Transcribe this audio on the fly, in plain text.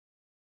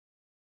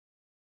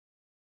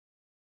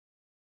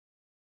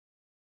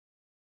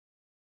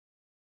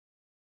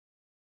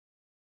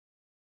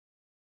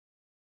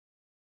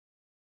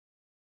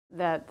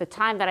The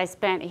time that I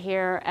spent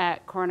here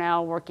at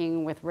Cornell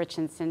working with Rich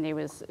and Cindy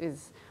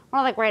is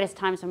one of the greatest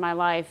times of my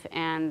life,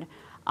 and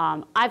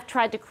I've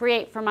tried to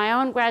create for my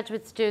own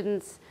graduate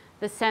students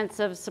the sense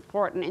of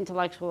support and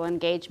intellectual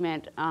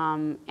engagement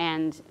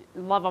and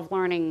love of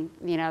learning,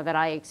 that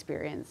I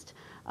experienced.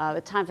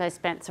 The times I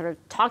spent sort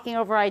of talking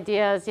over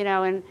ideas,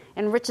 in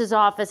Rich's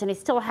office, and he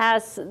still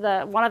has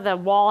one of the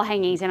wall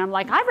hangings, and I'm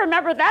like, I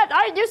remember that.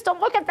 I used to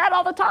look at that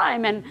all the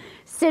time. And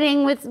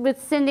sitting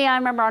with Cindy, I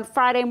remember on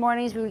Friday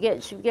mornings,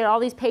 she would get all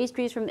these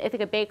pastries from the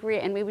Ithaca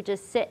Bakery, and we would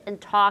just sit and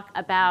talk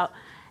about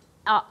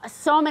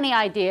so many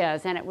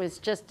ideas, and it was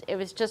just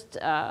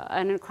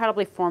an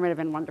incredibly formative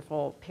and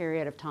wonderful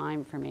period of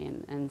time for me,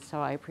 and so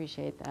I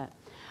appreciate that.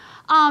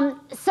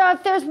 So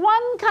if there's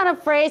one kind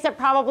of phrase that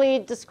probably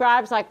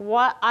describes like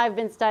what I've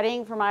been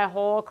studying for my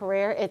whole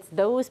career, it's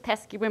those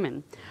pesky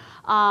women.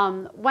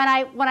 When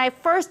I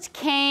first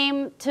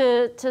came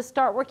to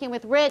start working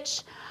with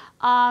Rich,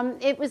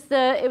 it was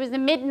the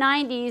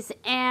mid-90s,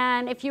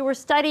 and if you were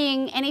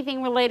studying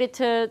anything related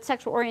to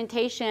sexual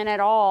orientation at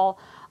all,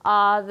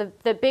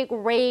 the big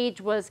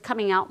rage was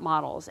coming out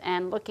models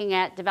and looking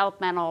at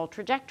developmental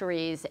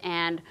trajectories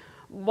and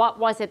what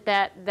was it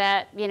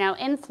that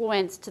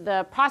influenced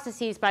the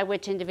processes by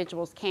which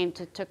individuals came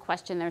to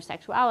question their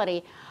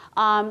sexuality.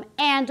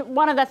 And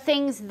one of the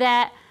things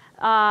that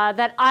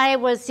I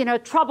was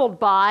troubled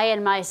by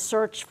in my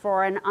search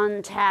for an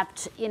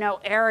untapped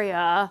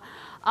area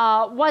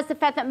was the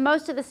fact that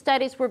most of the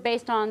studies were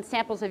based on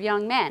samples of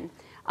young men,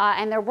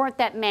 and there weren't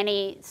that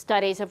many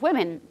studies of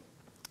women.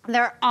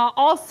 There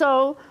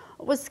also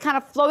was kind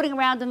of floating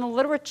around in the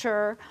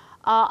literature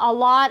a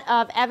lot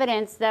of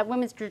evidence that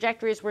women's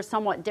trajectories were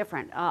somewhat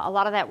different. A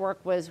lot of that work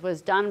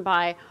was done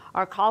by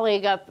our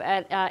colleague up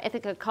at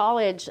Ithaca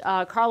College,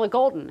 Carla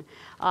Golden.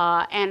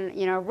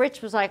 And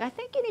Rich was like, I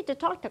think you need to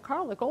talk to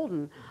Carla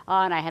Golden.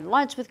 And I had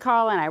lunch with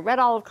Carla, and I read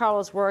all of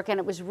Carla's work, and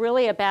it was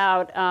really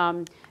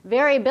about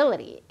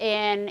variability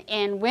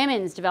in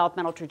women's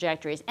developmental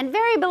trajectories, and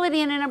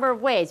variability in a number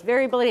of ways.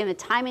 Variability in the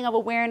timing of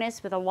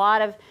awareness, with a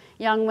lot of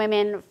young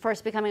women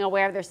first becoming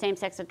aware of their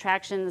same-sex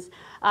attractions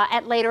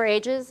at later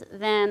ages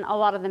than a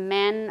lot of the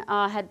men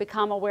had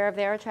become aware of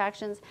their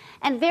attractions.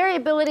 And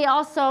variability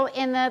also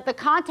in the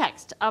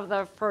context of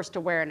the first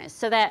awareness,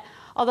 so that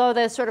although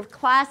the sort of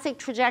classic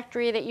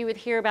trajectory that you would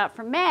hear about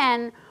for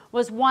men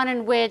was one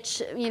in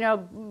which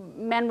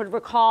men would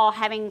recall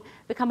having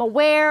become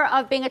aware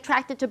of being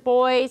attracted to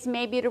boys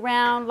maybe at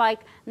around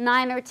like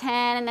 9 or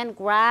 10, and then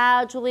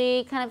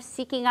gradually kind of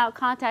seeking out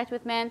contact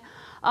with men.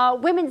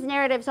 Women's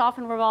narratives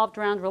often revolved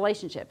around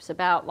relationships,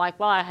 about like,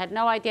 well, I had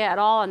no idea at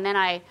all, and then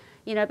I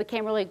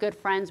became really good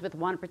friends with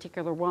one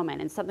particular woman,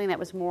 and something that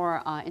was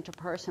more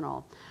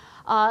interpersonal.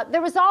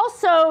 There was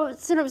also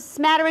sort of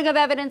smattering of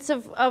evidence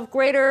of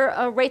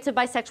greater rates of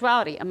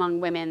bisexuality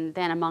among women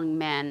than among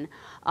men.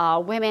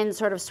 Women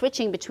sort of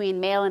switching between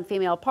male and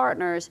female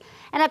partners.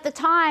 And at the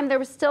time, there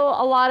was still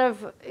a lot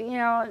of,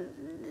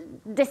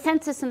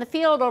 dissensus in the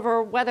field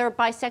over whether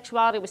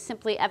bisexuality was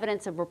simply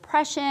evidence of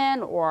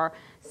repression or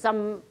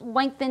some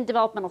lengthened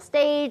developmental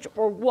stage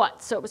or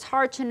what. So it was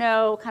hard to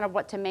know kind of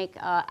what to make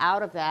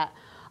out of that.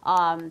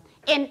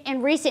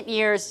 In recent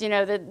years,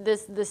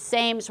 the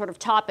same sort of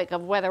topic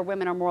of whether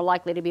women are more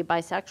likely to be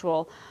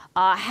bisexual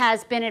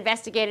has been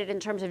investigated in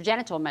terms of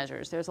genital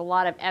measures. There's a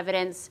lot of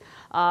evidence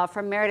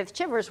from Meredith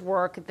Chivers'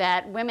 work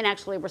that women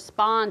actually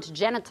respond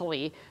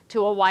genitally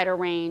to a wider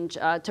range,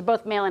 to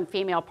both male and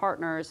female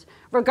partners,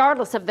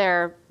 regardless of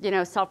their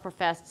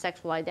self-professed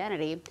sexual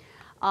identity.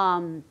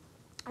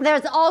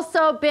 There's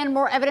also been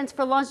more evidence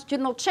for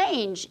longitudinal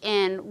change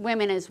in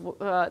women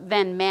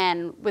than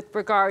men with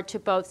regard to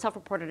both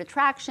self-reported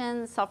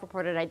attractions,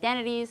 self-reported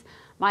identities.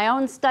 My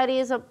own study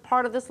is a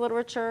part of this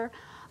literature.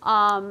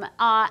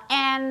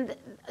 And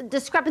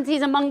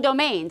discrepancies among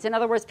domains. In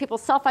other words, people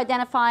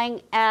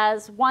self-identifying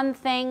as one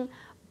thing,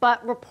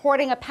 but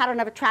reporting a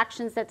pattern of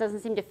attractions that doesn't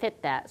seem to fit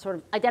that. Sort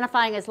of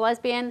identifying as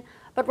lesbian,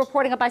 but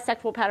reporting a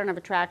bisexual pattern of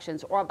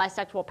attractions or a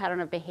bisexual pattern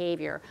of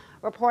behavior.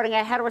 Reporting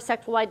a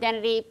heterosexual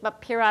identity,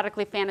 but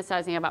periodically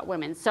fantasizing about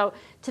women. So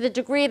to the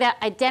degree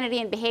that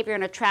identity and behavior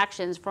and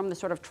attractions from the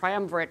sort of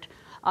triumvirate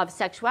of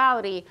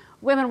sexuality,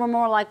 women were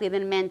more likely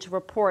than men to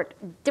report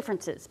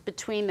differences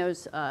between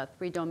those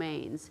three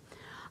domains.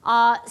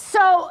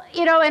 So,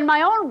 in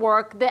my own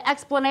work, the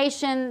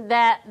explanation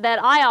that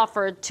I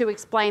offered to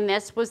explain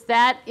this was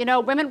that,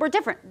 women were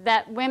different,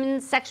 that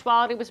women's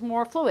sexuality was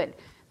more fluid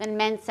than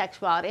men's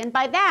sexuality. And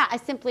by that, I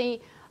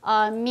simply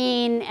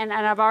mean, and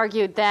I've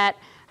argued, that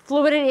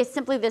fluidity is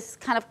simply this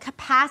kind of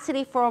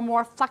capacity for a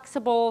more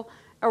flexible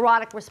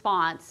erotic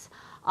response.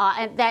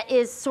 And that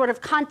is sort of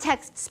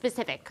context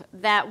specific,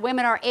 that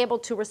women are able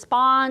to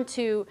respond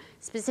to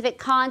specific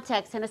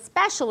contexts and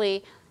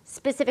especially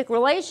specific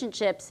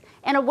relationships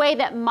in a way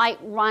that might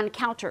run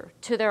counter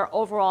to their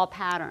overall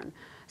pattern.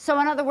 So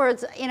in other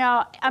words, you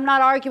know, I'm not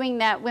arguing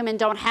that women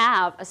don't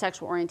have a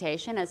sexual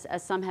orientation, as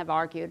some have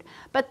argued,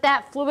 but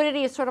that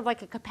fluidity is sort of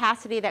like a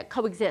capacity that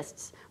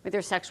coexists with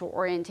your sexual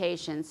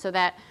orientation, so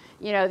that,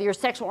 you know, your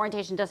sexual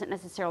orientation doesn't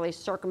necessarily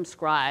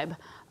circumscribe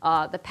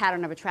the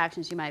pattern of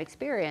attractions you might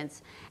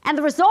experience. And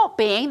the result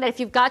being that if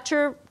you've got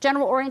your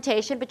general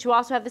orientation, but you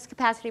also have this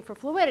capacity for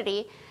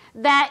fluidity,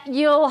 that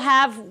you'll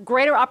have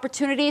greater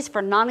opportunities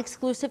for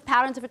non-exclusive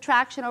patterns of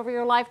attraction over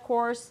your life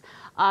course.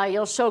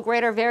 You'll show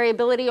greater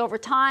variability over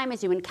time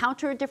as you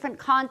encounter different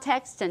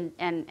contexts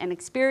and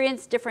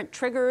experience different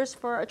triggers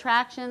for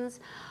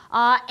attractions.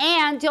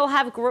 And you'll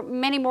have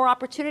many more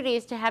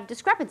opportunities to have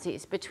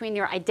discrepancies between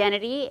your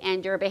identity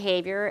and your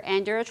behavior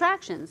and your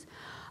attractions.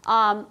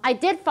 I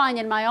did find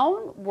in my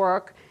own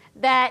work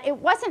that it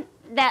wasn't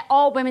that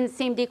all women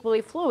seemed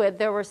equally fluid.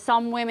 There were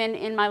some women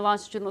in my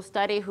longitudinal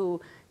study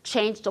who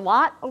changed a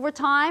lot over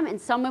time, and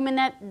some women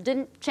that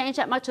didn't change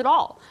that much at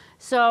all.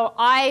 So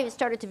I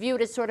started to view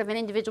it as sort of an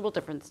individual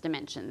difference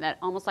dimension, that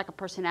almost like a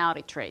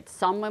personality trait.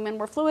 Some women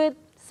were fluid,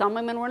 some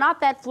women were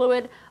not that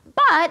fluid,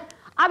 but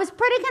I was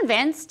pretty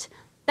convinced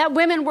that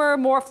women were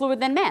more fluid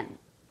than men.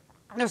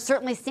 There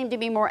certainly seemed to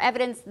be more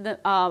evidence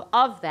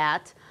of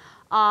that.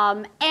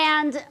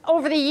 And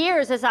over the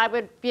years, as I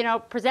would, you know,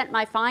 present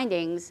my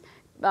findings,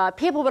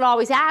 people would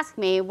always ask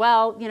me,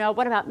 well, you know,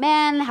 what about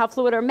men? How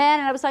fluid are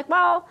men? And I was like,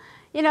 well,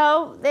 you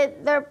know,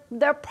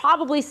 they're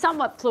probably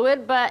somewhat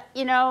fluid, but,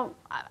 you know,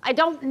 I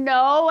don't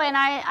know, and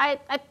I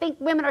think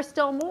women are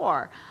still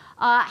more.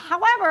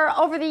 However,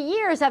 over the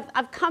years,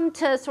 I've come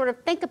to sort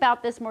of think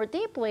about this more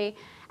deeply,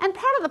 and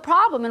part of the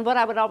problem, and what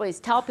I would always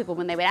tell people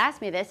when they would ask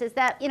me this, is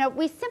that, you know,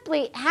 we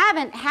simply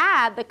haven't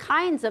had the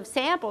kinds of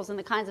samples and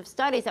the kinds of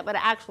studies that would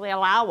actually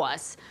allow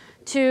us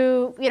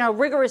to, you know,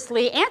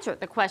 rigorously answer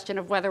the question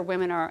of whether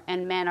women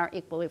and men are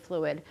equally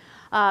fluid.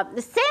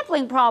 The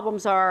sampling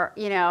problems are,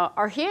 you know,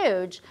 are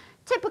huge.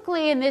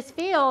 Typically in this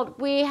field,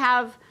 we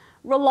have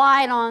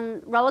relied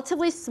on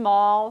relatively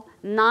small,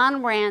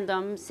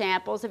 non-random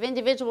samples of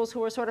individuals who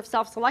were sort of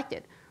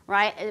self-selected,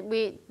 right?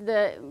 You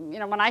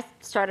know, when I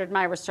started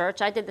my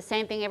research, I did the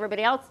same thing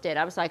everybody else did.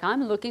 I was like,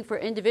 I'm looking for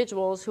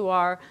individuals who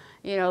are,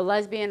 you know,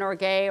 lesbian or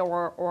gay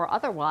or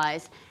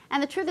otherwise.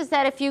 And the truth is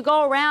that if you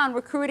go around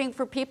recruiting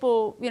for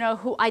people, you know,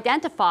 who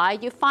identify,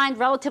 you find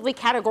relatively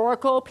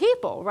categorical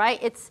people, right?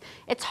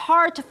 It's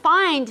hard to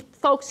find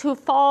folks who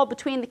fall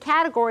between the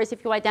categories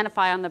if you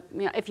identify on the,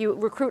 you know, if you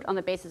recruit on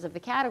the basis of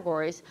the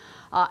categories,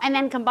 and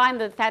then combine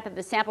the fact that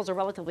the samples are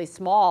relatively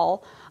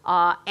small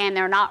and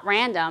they're not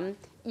random.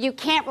 You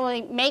can't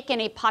really make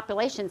any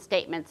population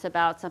statements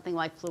about something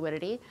like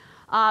fluidity.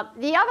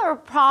 The other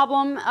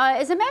problem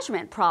is a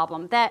measurement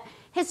problem, that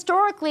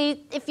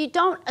historically, if you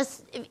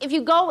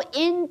go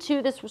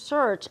into this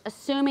research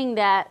assuming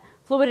that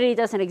fluidity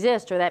doesn't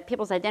exist or that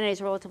people's identities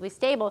are relatively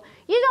stable,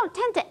 you don't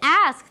tend to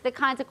ask the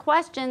kinds of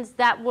questions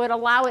that would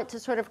allow it to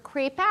sort of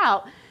creep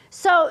out.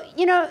 So,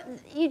 you know,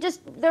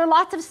 there are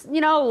lots of,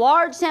 you know,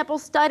 large sample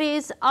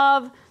studies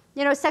of,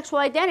 you know, sexual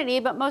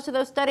identity, but most of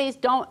those studies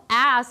don't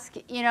ask,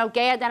 you know,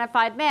 gay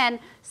identified men,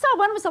 so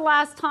when was the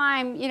last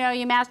time, you know,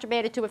 you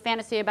masturbated to a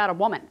fantasy about a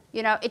woman?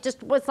 You know, it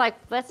just was like,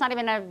 that's not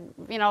even a,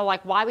 you know,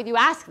 like, why would you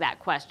ask that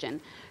question?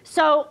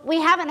 So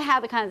we haven't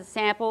had the kinds of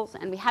samples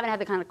and we haven't had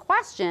the kind of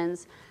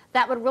questions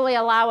that would really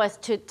allow us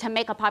to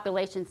make a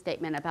population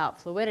statement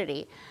about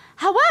fluidity.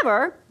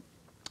 However,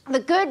 the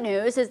good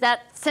news is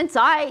that since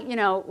I, you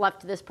know,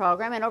 left this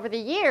program, and over the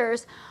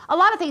years, a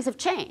lot of things have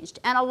changed,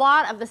 and a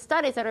lot of the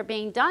studies that are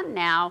being done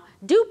now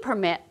do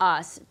permit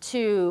us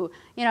to,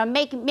 you know,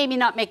 maybe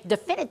not make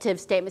definitive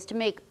statements, to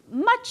make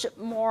much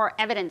more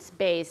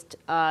evidence-based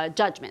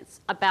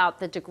judgments about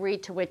the degree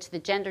to which the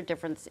gender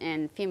difference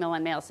in female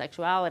and male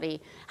sexuality,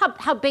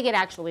 how big it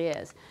actually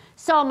is.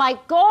 So my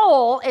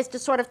goal is to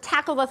sort of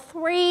tackle the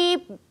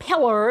three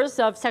pillars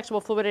of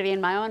sexual fluidity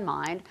in my own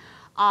mind.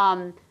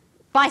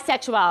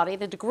 Bisexuality,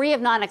 the degree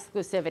of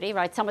non-exclusivity,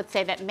 right? Some would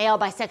say that male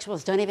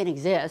bisexuals don't even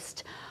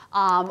exist,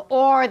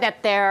 or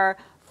that they're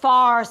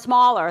far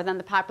smaller than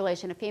the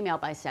population of female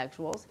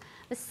bisexuals.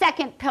 The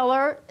second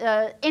pillar,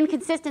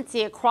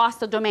 inconsistency across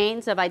the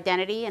domains of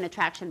identity and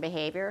attraction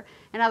behavior.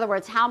 In other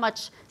words, how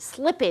much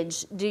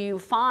slippage do you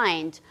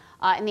find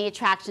in the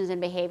attractions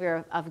and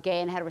behavior of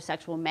gay and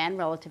heterosexual men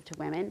relative to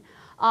women?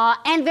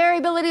 And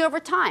variability over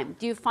time.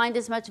 Do you find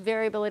as much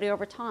variability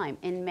over time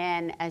in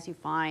men as you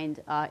find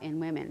in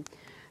women?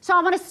 So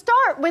I'm going to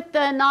start with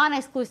the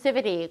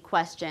non-exclusivity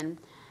question.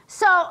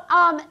 So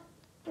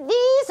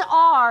these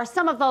are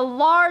some of the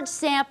large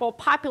sample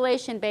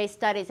population-based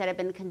studies that have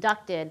been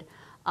conducted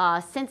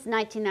since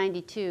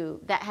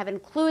 1992 that have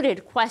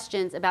included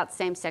questions about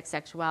same-sex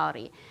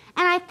sexuality.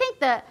 And I think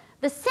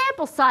the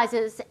sample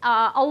sizes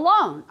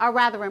alone are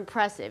rather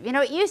impressive. You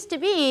know, it used to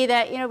be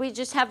that, you know, we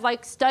just have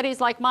like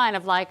studies like mine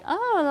of like,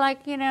 oh,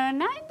 like, you know,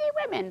 90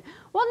 women.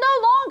 Well,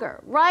 no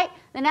longer, right?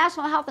 The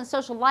National Health and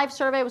Social Life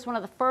Survey was one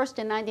of the first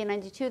in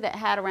 1992 that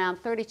had around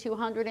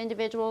 3,200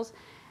 individuals.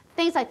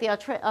 Things like the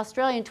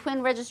Australian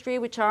Twin Registry,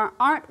 which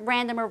aren't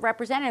random or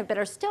representative, but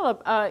are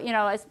still, you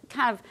know, as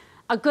kind of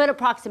a good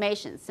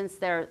approximation since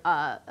they're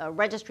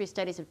registry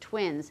studies of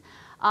twins.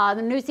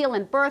 The New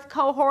Zealand birth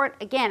cohort,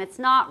 again, it's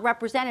not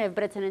representative,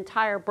 but it's an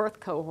entire birth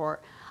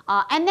cohort.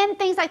 And then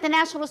things like the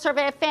National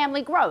Survey of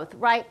Family Growth,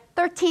 right?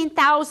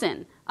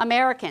 13,000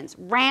 Americans,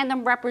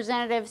 random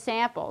representative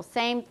sample.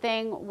 Same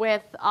thing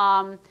with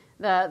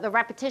the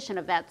repetition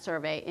of that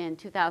survey in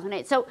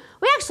 2008. So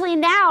we actually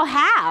now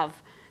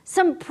have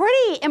some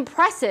pretty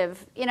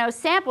impressive,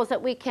 samples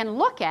that we can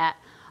look at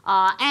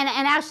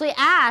and actually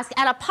ask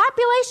at a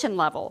population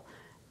level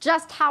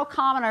just how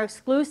common are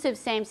exclusive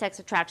same-sex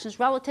attractions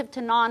relative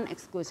to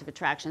non-exclusive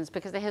attractions,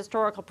 because the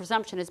historical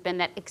presumption has been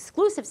that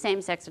exclusive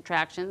same-sex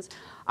attractions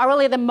are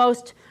really the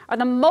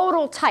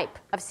modal type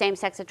of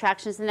same-sex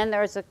attractions, and then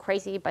there's the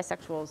crazy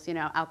bisexuals,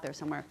 out there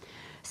somewhere.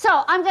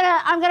 So I'm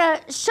gonna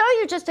show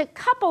you just a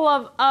couple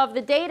of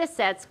the data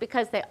sets,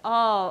 because they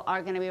all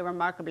are going to be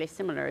remarkably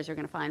similar, as you're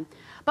going to find.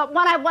 But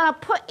what I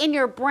want to put in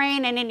your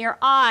brain and in your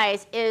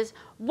eyes is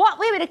what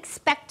we would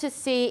expect to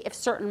see if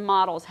certain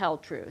models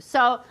held true.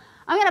 So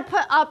I'm going to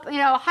put up,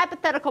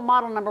 hypothetical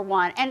model number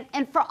one.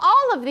 And for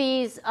all of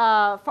these,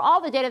 for all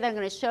the data that I'm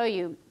going to show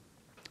you,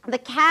 the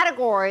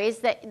categories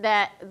that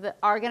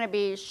are going to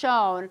be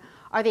shown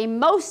are the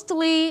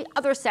mostly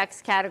other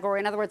sex category.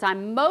 In other words,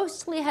 I'm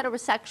mostly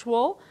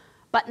heterosexual,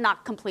 but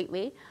not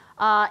completely.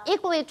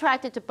 Equally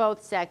attracted to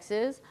both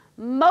sexes,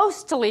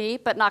 mostly,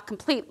 but not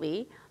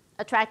completely,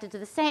 attracted to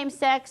the same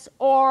sex,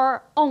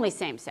 or only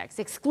same sex,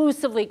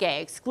 exclusively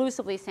gay,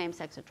 exclusively same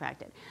sex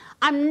attracted.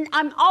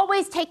 I'm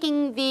always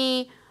taking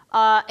the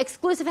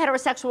exclusive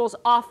heterosexuals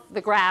off the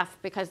graph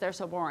because they're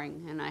so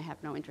boring and I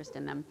have no interest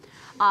in them.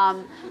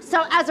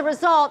 So as a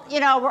result,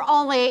 we're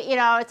only,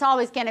 it's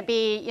always going to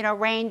be,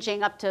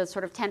 ranging up to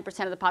sort of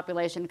 10% of the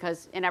population,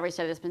 because in every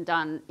study that's been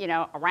done,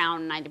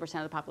 around 90%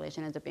 of the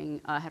population ends up being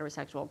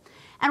heterosexual.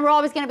 And we're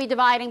always going to be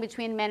dividing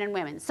between men and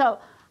women. So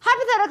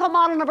hypothetical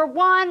model number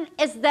one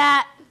is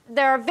that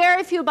there are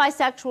very few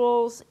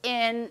bisexuals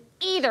in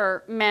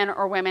either men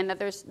or women, that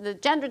the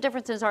gender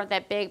differences aren't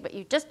that big, but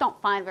you just don't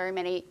find very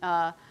many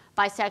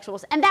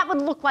bisexuals. And that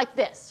would look like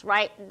this,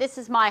 right? This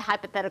is my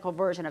hypothetical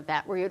version of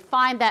that, where you'd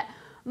find that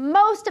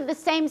most of the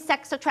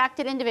same-sex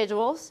attracted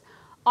individuals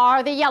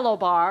are the yellow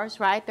bars,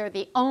 right? They're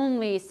the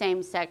only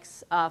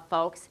same-sex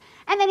folks.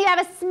 And then you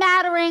have a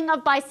smattering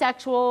of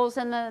bisexuals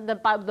and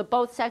the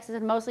both sexes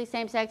and mostly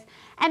same-sex.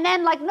 And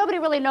then, nobody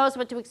really knows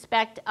what to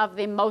expect of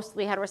the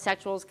mostly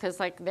heterosexuals,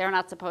 because, they're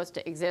not supposed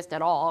to exist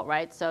at all,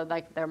 right? So,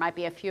 there might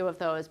be a few of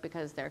those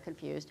because they're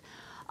confused.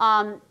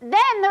 Then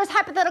there's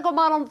hypothetical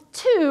model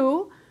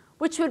two,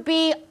 which would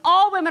be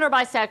all women are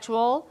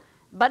bisexual,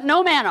 but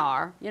no men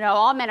are.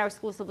 All men are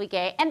exclusively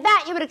gay. And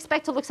that you would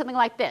expect to look something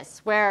like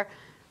this, where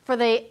for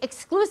the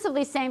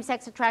exclusively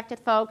same-sex attracted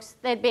folks,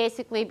 they'd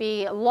basically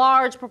be a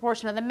large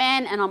proportion of the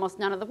men and almost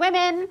none of the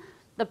women.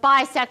 The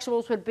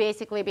bisexuals would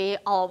basically be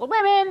all the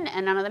women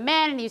and none of the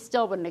men, and you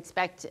still wouldn't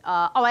expect,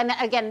 and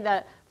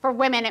again, for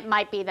women, it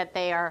might be that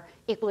they are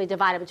equally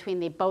divided between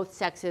the both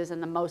sexes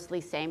and the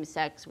mostly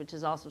same-sex, which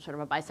is also sort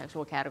of a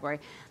bisexual category.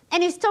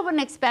 And you still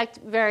wouldn't expect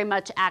very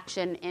much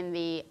action in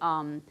the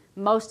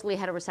mostly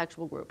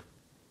heterosexual group.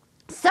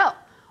 So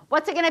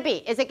what's it going to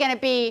be? Is it going to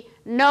be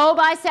no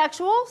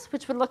bisexuals,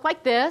 which would look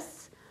like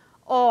this,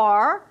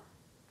 or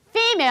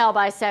female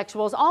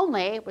bisexuals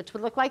only, which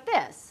would look like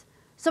this?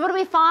 So what do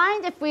we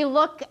find if we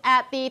look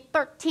at the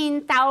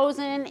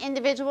 13,000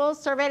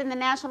 individuals surveyed in the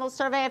National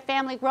Survey of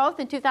Family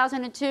Growth in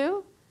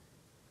 2002?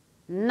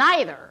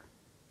 Neither,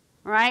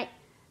 right?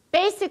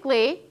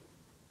 Basically,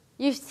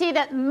 you see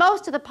that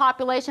most of the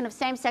population of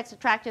same-sex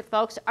attracted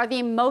folks are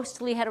the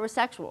mostly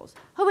heterosexuals,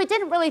 who we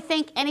didn't really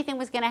think anything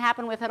was going to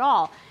happen with at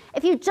all.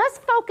 If you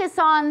just focus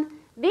on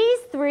these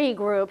three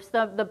groups,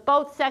 the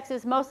both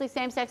sexes, mostly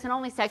same-sex and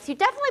only sex, you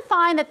definitely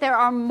find that there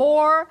are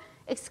more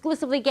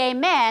exclusively gay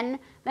men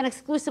than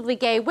exclusively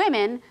gay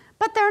women,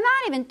 but they're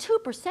not even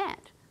 2%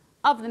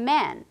 of the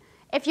men.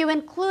 If you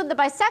include the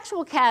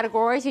bisexual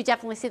categories, you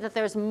definitely see that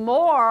there's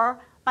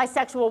more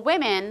bisexual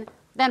women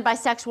than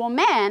bisexual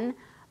men,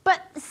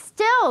 but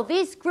still,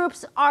 these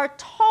groups are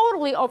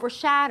totally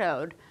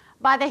overshadowed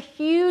by the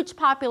huge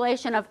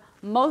population of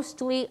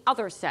mostly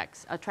other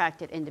sex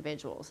attracted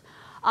individuals.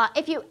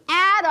 If you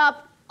add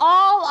up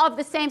all of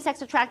the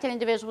same-sex attracted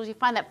individuals, you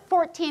find that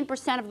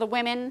 14% of the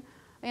women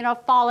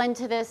fall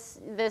into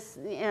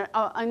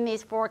in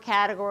these four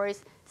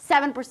categories.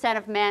 7%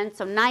 of men,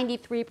 so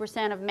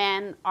 93% of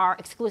men are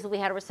exclusively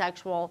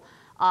heterosexual,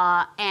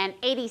 and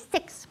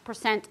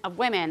 86% of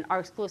women are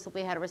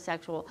exclusively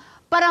heterosexual.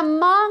 But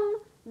among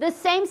the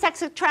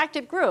same-sex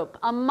attracted group,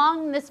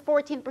 among this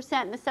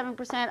 14% and the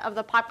 7% of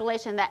the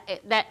population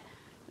that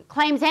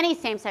claims any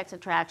same-sex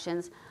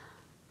attractions,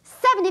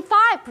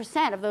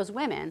 75% of those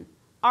women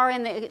are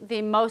in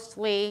the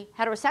mostly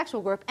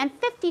heterosexual group, and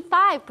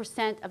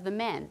 55% of the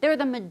men. They're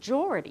the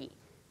majority.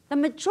 The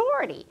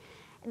majority.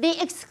 The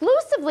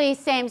exclusively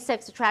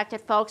same-sex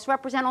attracted folks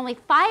represent only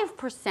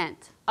 5%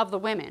 of the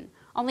women.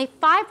 Only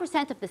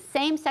 5% of the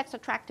same-sex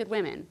attracted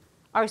women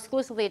are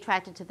exclusively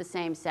attracted to the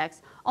same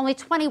sex. Only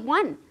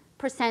 21%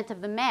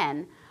 of the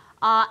men.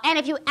 And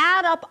if you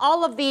add up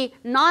all of the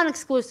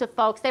non-exclusive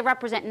folks, they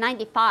represent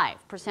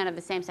 95% of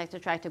the same-sex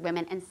attracted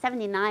women and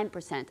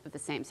 79% of the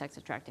same-sex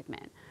attracted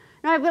men.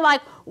 And I'd be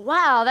like,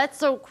 wow, that's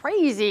so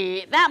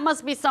crazy. That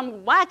must be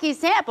some wacky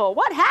sample.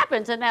 What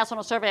happened to the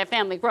National Survey of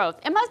Family Growth?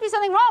 It must be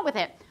something wrong with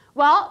it.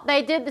 Well,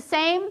 they did the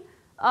same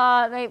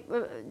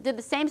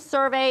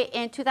survey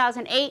in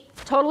 2008,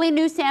 totally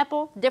new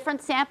sample,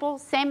 different sample,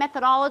 same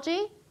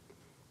methodology.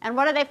 And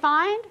what did they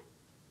find?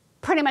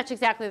 Pretty much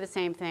exactly the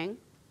same thing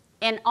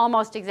in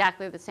almost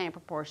exactly the same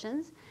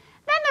proportions.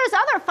 Then there's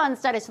other fun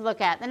studies to look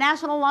at. The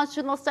National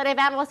Longitudinal Study of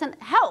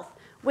Adolescent Health,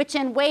 which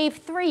in wave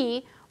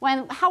 3,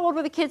 how old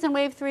were the kids in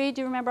wave 3?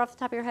 Do you remember off the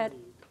top of your head?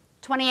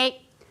 28.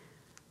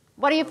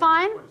 What do you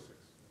find? 26.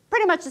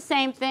 Pretty much the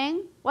same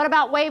thing. What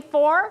about wave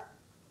 4?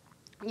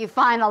 You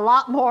find a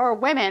lot more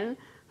women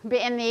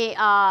in the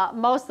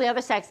mostly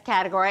other sex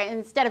category.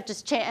 Instead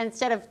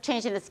of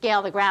changing the scale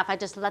of the graph, I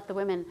just let the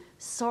women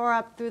soar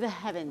up through the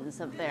heavens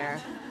of their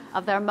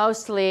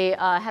mostly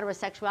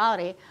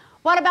heterosexuality.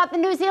 What about the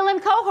New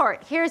Zealand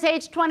cohort? Here's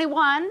age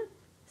 21,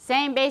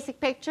 same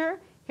basic picture.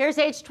 Here's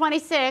age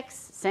 26,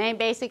 same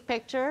basic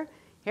picture.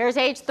 Here's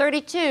age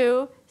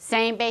 32,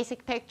 same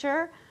basic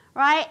picture,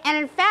 right? And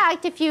in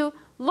fact, if you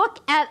look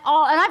at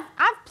all, and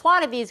I've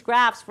plotted these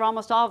graphs for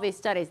almost all of these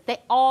studies,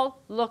 they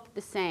all look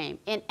the same.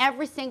 In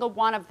every single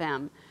one of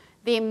them,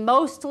 the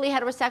mostly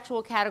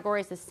heterosexual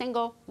category is the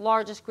single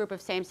largest group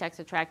of same-sex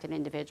attracted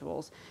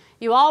individuals.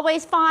 You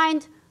always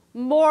find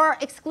more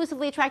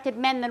exclusively attracted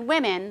men than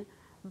women,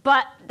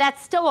 but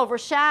that's still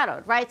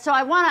overshadowed, right? So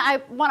I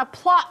want to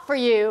plot for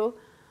you.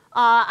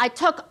 I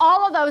took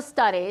all of those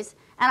studies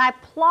and I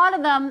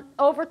plotted them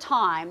over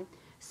time.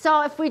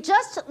 So if we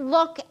just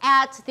look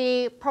at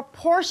the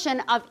proportion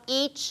of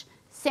each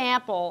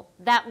sample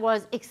that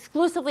was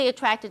exclusively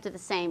attracted to the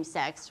same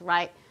sex,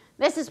 right,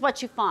 this is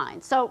what you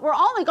find. So we're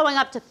only going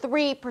up to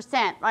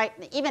 3%, right?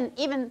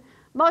 Even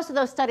most of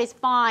those studies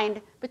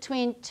find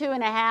between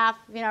 2.5%,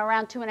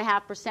 around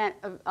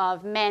 2.5%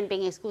 of men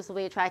being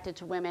exclusively attracted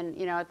to women,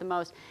 at the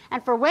most.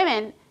 And for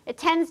women, it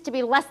tends to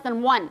be less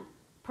than 1%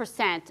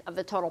 of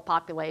the total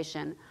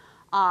population.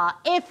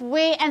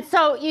 And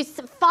so you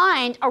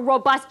find a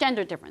robust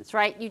gender difference,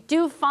 right? You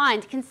do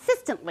find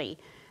consistently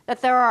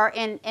that there are,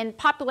 in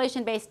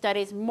population-based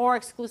studies, more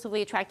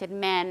exclusively attracted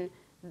men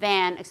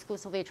than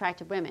exclusively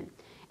attracted women.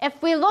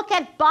 If we look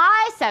at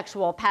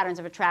bisexual patterns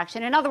of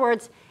attraction, in other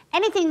words,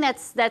 anything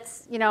that's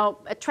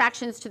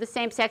attractions to the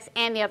same sex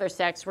and the other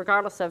sex,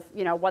 regardless of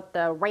what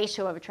the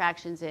ratio of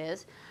attractions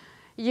is,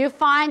 you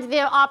find the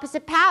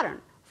opposite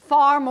pattern.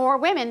 Far more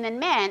women than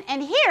men.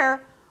 And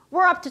here,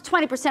 we're up to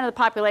 20% of the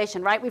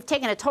population, right? We've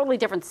taken a totally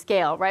different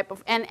scale, right?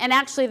 And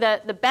actually,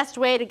 the best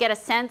way to get a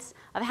sense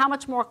of how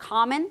much more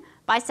common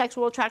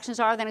bisexual attractions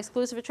are than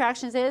exclusive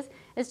attractions is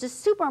to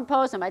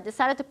superimpose them. I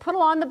decided to put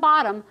along the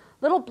bottom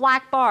little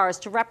black bars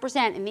to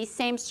represent in these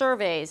same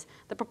surveys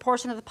the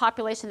proportion of the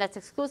population that's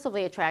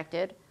exclusively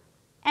attracted,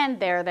 and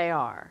there they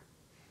are,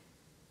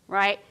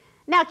 right?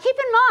 Now, keep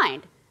in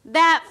mind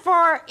that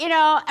for,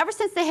 ever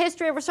since the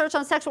history of research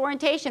on sexual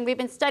orientation, we've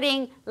been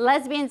studying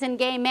lesbians and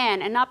gay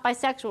men and not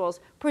bisexuals,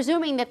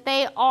 presuming that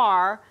they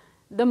are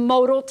the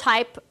modal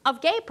type of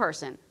gay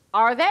person.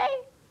 Are they?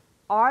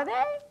 Are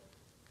they?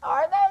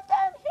 Are they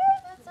down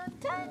here? There's a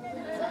tiny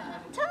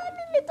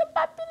little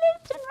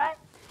population, right?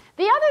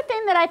 The other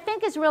thing that I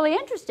think is really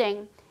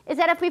interesting is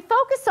that if we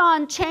focus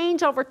on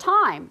change over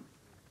time,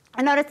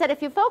 I notice that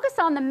if you focus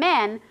on the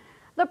men,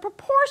 the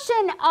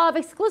proportion of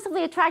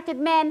exclusively attracted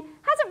men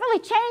hasn't really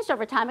changed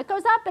over time. It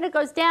goes up and it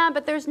goes down,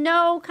 but there's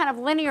no kind of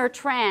linear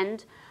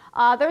trend.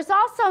 There's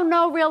also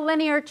no real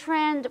linear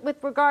trend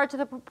with regard to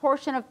the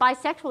proportion of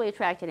bisexually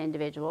attracted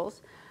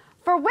individuals.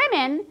 For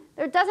women,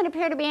 there doesn't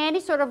appear to be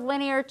any sort of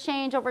linear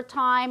change over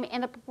time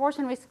in the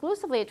proportion of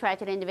exclusively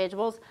attracted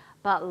individuals,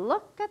 but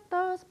look at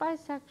those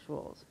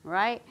bisexuals,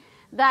 right?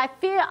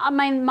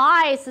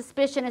 My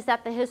suspicion is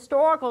that the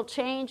historical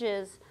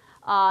changes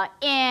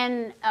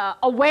in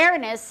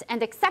awareness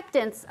and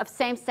acceptance of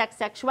same-sex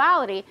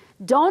sexuality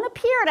don't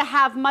appear to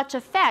have much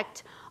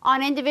effect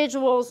on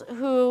individuals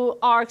who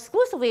are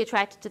exclusively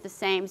attracted to the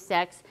same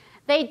sex.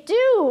 They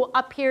do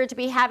appear to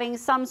be having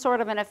some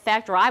sort of an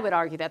effect, or I would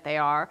argue that they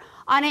are,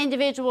 on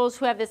individuals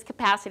who have this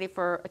capacity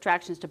for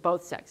attractions to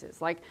both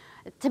sexes. Like,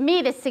 to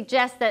me, this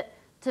suggests that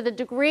to the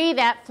degree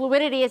that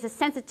fluidity is a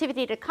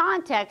sensitivity to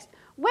context,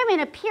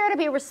 women appear to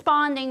be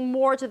responding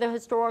more to the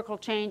historical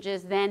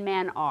changes than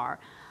men are.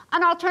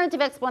 An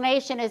alternative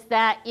explanation is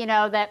that,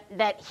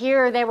 that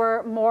here they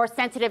were more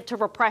sensitive to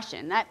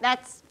repression.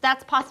 That's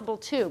possible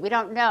too. We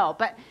don't know.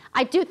 But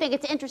I do think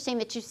it's interesting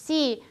that you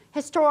see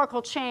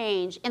historical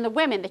change in the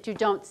women that you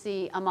don't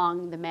see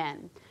among the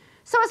men.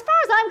 So as far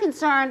as I'm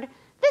concerned,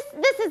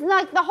 this is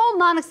like the whole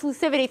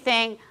non-exclusivity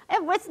thing.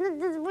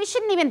 We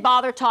shouldn't even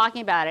bother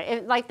talking about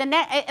it.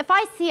 If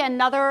I see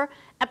another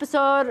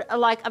episode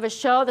of a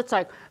show that's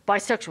like,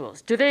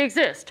 bisexuals, do they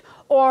exist?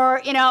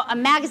 Or, a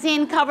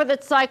magazine cover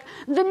that's like,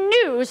 the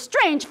new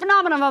strange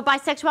phenomenon of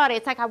bisexuality.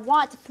 It's like I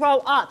want to throw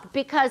up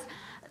because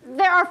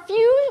there are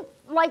few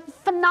like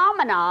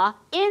phenomena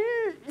in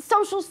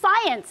social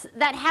science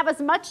that have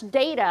as much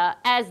data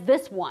as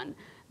this one.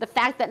 The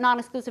fact that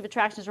non-exclusive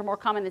attractions are more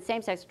common than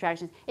same-sex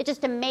attractions, it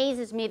just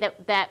amazes me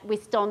that we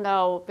still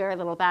know very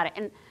little about it.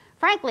 And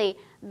frankly,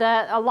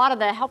 a lot of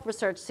the health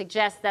research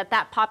suggests that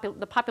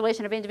the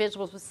population of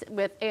individuals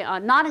with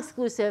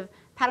non-exclusive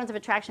patterns of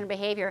attraction and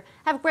behavior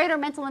have greater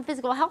mental and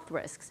physical health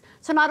risks.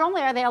 So not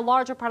only are they a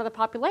larger part of the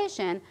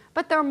population,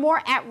 but they're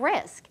more at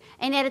risk.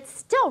 And yet it's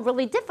still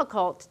really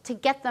difficult to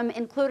get them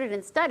included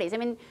in studies. I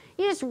mean,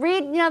 you just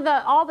read, you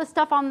know, all the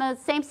stuff on the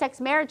same-sex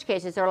marriage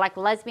cases, or like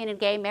lesbian and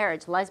gay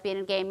marriage, lesbian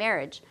and gay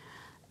marriage.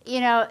 You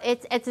know,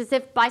 it's as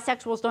if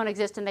bisexuals don't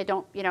exist and they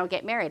don't, you know,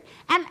 get married.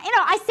 And, you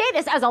know, I say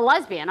this as a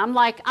lesbian.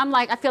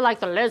 I feel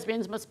like the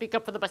lesbians must speak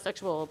up for the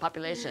bisexual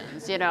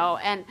populations, you know.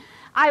 And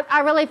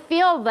I really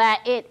feel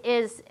that it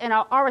is, you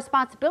know, our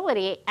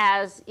responsibility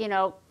as, you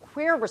know,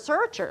 queer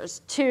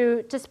researchers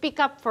to speak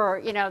up for,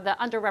 you know, the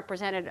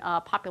underrepresented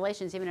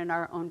populations even in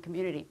our own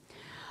community.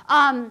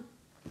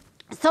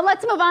 So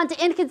let's move on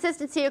to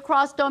inconsistency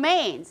across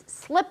domains,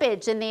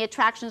 slippage in the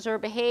attractions or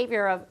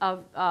behavior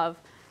of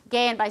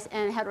gay and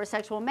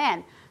heterosexual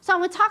men. So I'm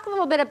going to talk a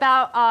little bit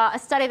about a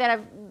study that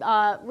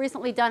I've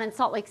recently done in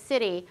Salt Lake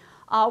City,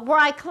 where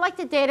I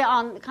collected data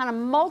on kind of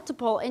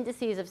multiple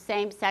indices of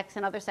same-sex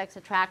and other sex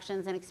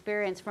attractions and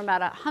experience from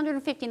about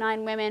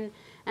 159 women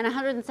and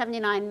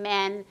 179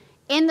 men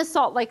in the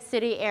Salt Lake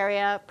City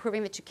area,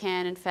 proving that you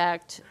can, in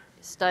fact,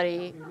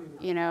 study,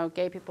 you know,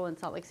 gay people in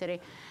Salt Lake City.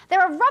 They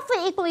were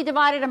roughly equally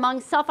divided among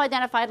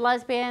self-identified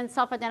lesbians,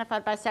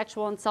 self-identified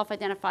bisexual, and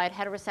self-identified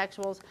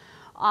heterosexuals.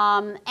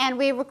 And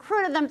we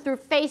recruited them through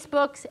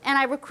Facebooks, and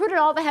I recruited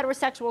all the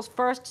heterosexuals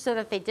first so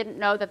that they didn't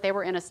know that they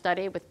were in a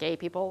study with gay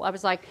people. I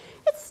was like,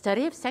 it's a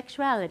study of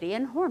sexuality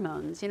and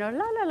hormones, you know,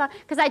 la, la, la.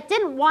 Because I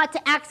didn't want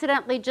to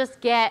accidentally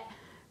just get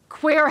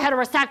queer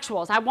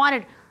heterosexuals. I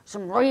wanted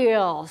some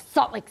real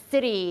Salt Lake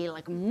City,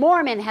 like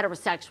Mormon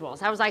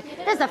heterosexuals. I was like,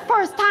 this is the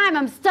first time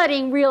I'm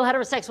studying real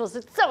heterosexuals.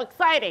 It's so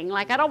exciting.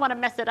 Like, I don't want to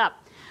mess it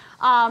up.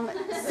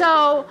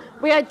 So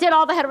we did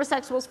all the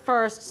heterosexuals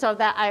first so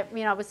that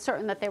I was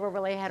certain that they were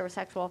really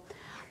heterosexual.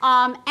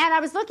 And I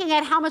was looking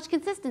at how much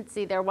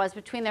consistency there was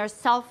between their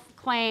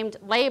self-claimed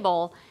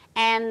label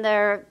and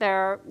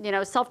their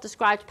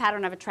self-described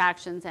pattern of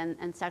attractions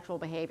and sexual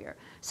behavior.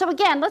 So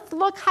again, let's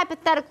look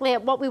hypothetically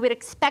at what we would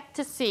expect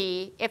to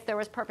see if there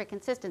was perfect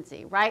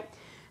consistency, right?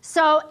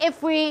 So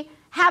if we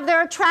have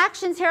their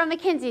attractions here on the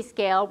Kinsey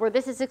scale, where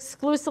this is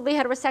exclusively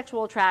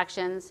heterosexual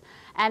attractions,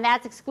 and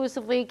that's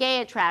exclusively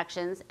gay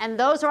attractions, and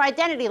those are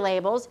identity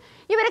labels,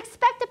 you would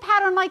expect a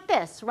pattern like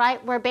this,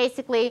 right? Where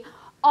basically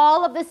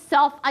all of the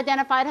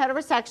self-identified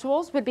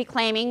heterosexuals would be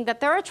claiming that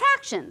their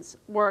attractions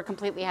were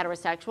completely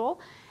heterosexual,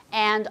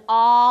 and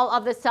all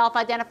of the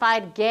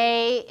self-identified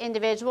gay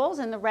individuals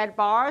in the red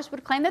bars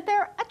would claim that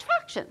their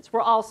attractions were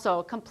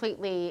also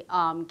completely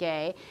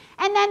gay.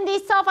 And then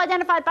these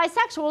self-identified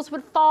bisexuals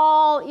would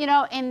fall, you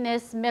know, in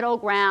this middle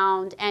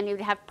ground, and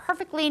you'd have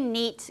perfectly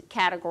neat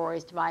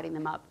categories dividing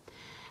them up.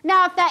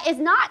 Now, if that is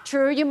not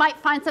true, you might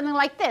find something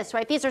like this,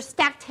 right? These are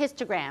stacked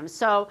histograms.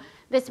 So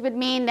this would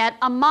mean that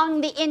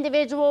among the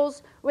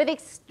individuals with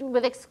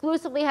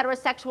exclusively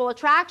heterosexual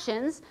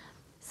attractions,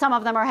 some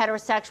of them are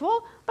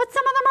heterosexual, but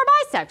some of them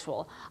are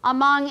bisexual.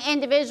 Among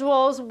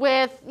individuals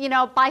with, you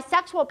know,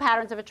 bisexual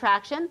patterns of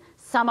attraction,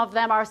 some of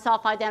them are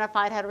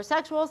self-identified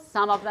heterosexuals,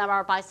 some of them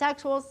are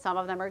bisexuals, some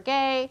of them are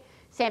gay.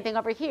 Same thing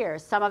over here.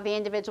 Some of the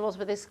individuals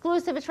with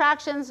exclusive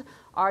attractions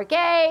are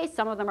gay,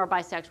 some of them are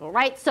bisexual,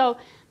 right? So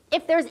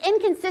if there's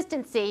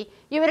inconsistency,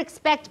 you would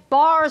expect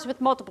bars with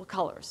multiple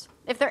colors.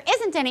 If there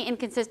isn't any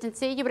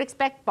inconsistency, you would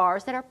expect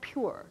bars that are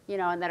pure, you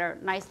know, and that are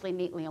nicely,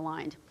 neatly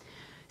aligned.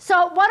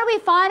 So what do we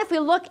find if we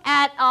look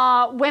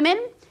at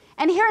women?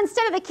 And here,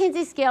 instead of the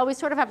Kinsey scale, we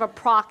sort of have a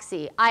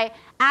proxy. I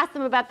asked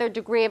them about their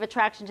degree of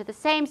attraction to the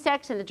same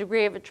sex and the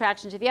degree of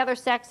attraction to the other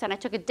sex, and I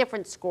took a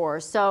different score.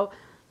 So,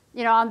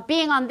 you know,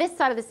 being on this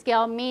side of the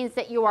scale means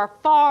that you are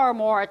far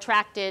more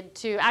attracted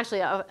to, actually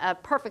a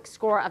perfect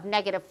score of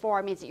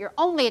 -4 means that you're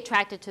only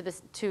attracted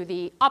to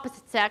the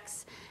opposite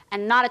sex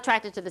and not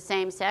attracted to the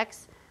same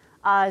sex.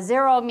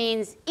 0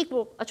 means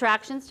equal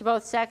attractions to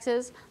both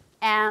sexes.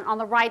 And on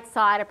the right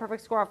side, a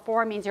perfect score of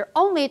 4 means you're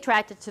only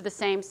attracted to the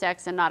same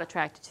sex and not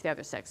attracted to the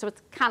other sex. So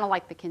it's kind of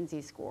like the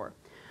Kinsey score.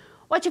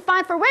 What you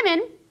find for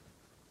women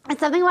is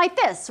something like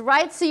this,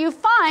 right? So you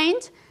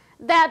find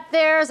that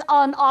there's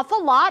an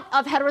awful lot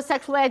of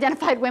heterosexually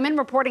identified women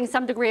reporting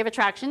some degree of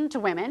attraction to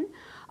women.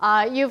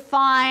 You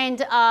find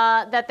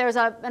that there's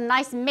a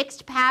nice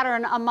mixed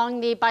pattern among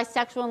the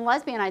bisexual and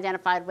lesbian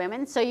identified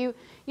women. So you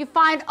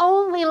find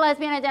only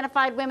lesbian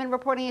identified women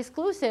reporting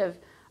exclusive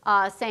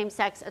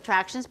same-sex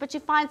attractions, but you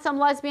find some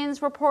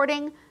lesbians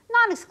reporting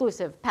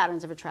non-exclusive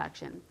patterns of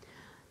attraction.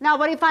 Now,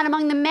 what do you find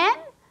among the men?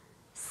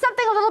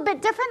 Something a little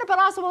bit different, but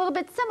also a little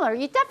bit similar.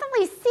 You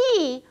definitely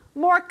see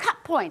more cut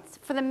points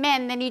for the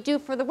men than you do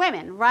for the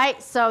women,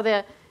 right? So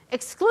the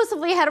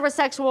exclusively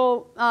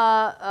heterosexual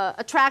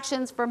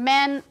attractions for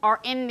men are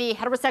in the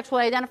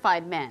heterosexually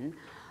identified men.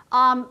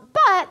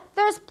 But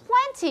there's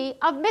plenty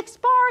of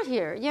mixed bar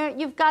here.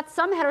 You've got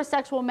some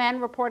heterosexual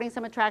men reporting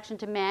some attraction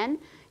to men.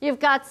 You've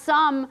got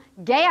some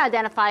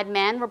gay-identified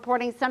men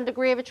reporting some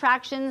degree of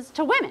attractions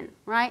to women,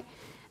 right?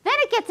 Then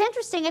it gets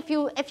interesting if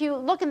you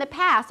look in the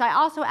past. I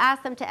also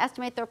asked them to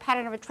estimate their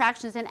pattern of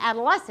attractions in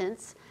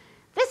adolescence.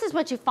 This is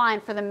what you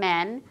find for the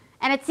men,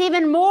 and it's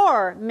even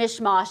more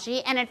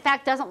mishmashy, and in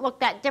fact doesn't look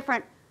that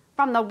different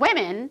from the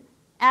women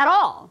at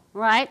all,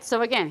 right?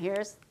 So again,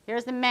 here's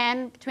the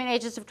men between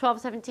ages of 12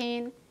 and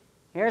 17.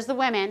 Here's the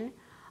women.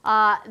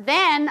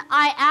 Then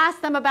I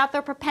asked them about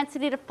their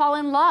propensity to fall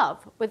in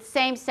love with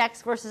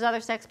same-sex versus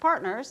other-sex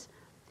partners.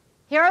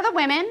 Here are the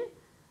women.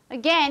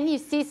 Again, you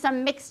see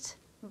some mixed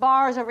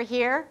bars over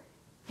here.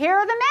 Here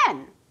are the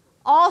men.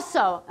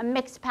 Also a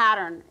mixed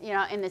pattern,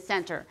 in the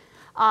center.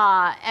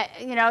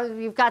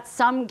 You've got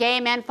some gay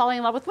men falling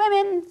in love with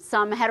women,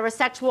 some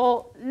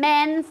heterosexual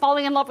men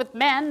falling in love with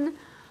men.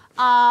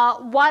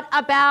 What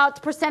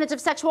about percentage of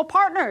sexual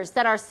partners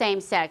that are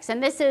same-sex?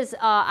 And this is,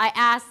 I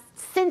asked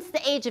since the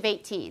age of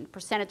 18,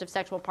 percentage of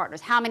sexual partners.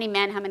 How many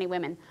men, how many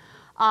women?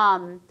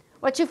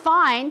 What you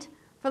find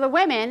for the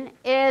women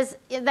is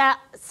that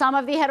some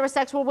of the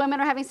heterosexual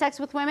women are having sex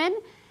with women,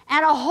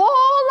 and a whole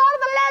lot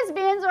of the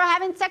lesbians are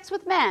having sex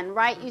with men,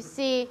 right? You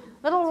see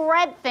little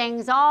red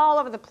things all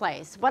over the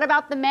place. What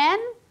about the men?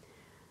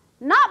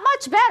 Not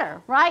much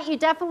better, right? You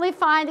definitely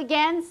find,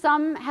 again,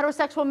 some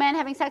heterosexual men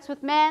having sex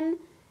with men,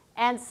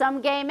 and some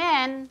gay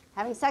men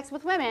having sex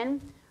with women,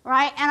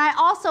 right? And I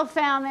also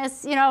found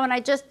this, and I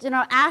just,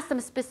 asked them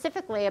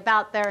specifically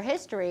about their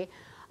history.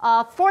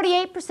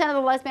 48% of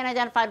the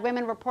lesbian-identified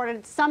women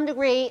reported some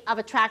degree of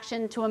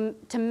attraction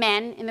to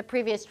men in the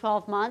previous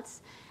 12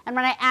 months. And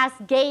when I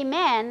asked gay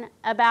men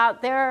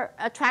about their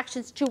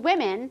attractions to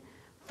women,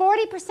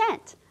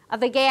 40% of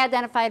the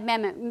gay-identified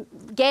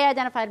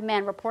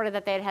men reported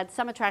that they had had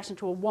some attraction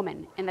to a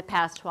woman in the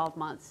past 12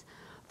 months.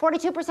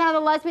 42% of the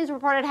lesbians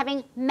reported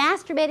having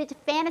masturbated to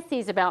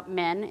fantasies about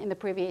men in the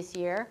previous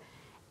year,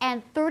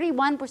 and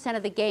 31%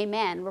 of the gay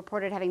men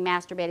reported having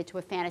masturbated to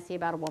a fantasy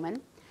about a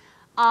woman.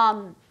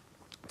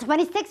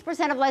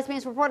 26% of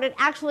lesbians reported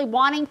actually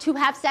wanting to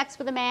have sex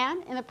with a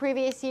man in the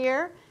previous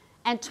year,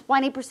 and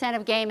 20%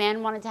 of gay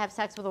men wanted to have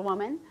sex with a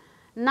woman.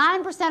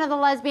 9% of the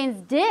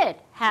lesbians did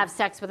have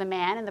sex with a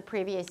man in the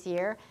previous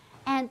year,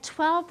 and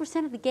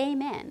 12% of the gay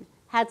men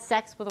had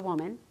sex with a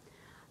woman.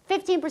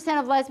 15%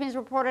 of lesbians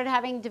reported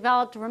having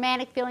developed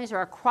romantic feelings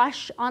or a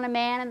crush on a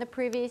man in the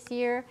previous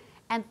year,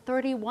 and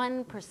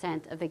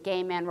 31% of the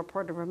gay men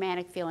reported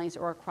romantic feelings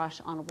or a crush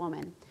on a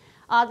woman.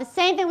 The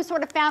same thing was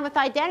sort of found with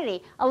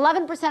identity.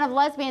 11% of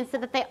lesbians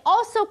said that they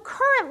also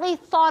currently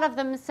thought of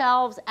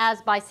themselves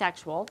as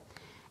bisexual,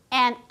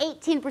 and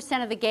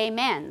 18% of the gay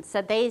men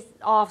said they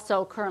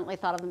also currently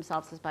thought of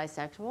themselves as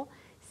bisexual.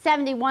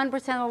 71%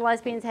 of the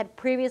lesbians had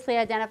previously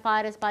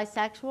identified as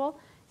bisexual.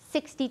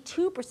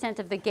 62%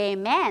 of the gay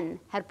men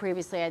had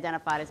previously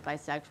identified as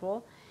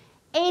bisexual.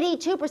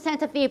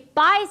 82% of the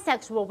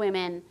bisexual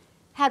women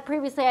had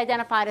previously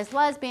identified as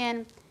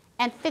lesbian,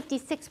 and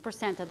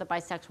 56% of the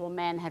bisexual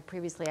men had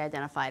previously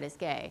identified as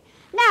gay.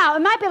 Now, it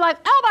might be like,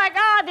 oh my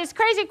God, there's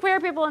crazy queer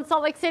people in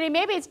Salt Lake City.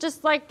 Maybe it's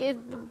just like a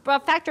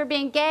factor of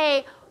being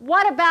gay.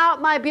 What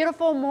about my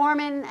beautiful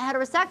Mormon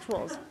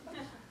heterosexuals?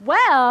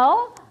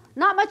 Well,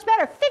 not much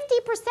better.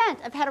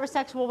 50% of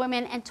heterosexual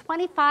women and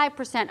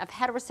 25% of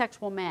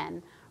heterosexual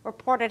men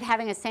reported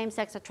having a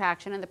same-sex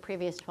attraction in the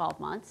previous 12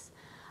 months.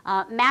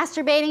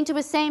 Masturbating to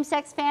a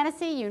same-sex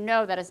fantasy, you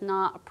know that is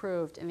not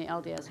approved in the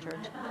LDS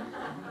Church.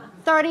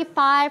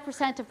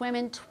 35% of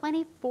women,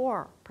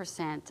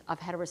 24% of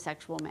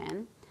heterosexual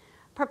men.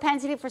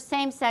 Propensity for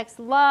same-sex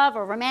love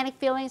or romantic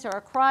feelings or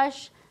a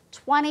crush,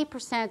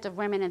 20% of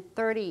women and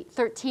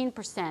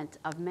 13%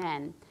 of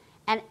men.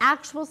 And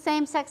actual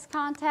same-sex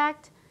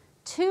contact,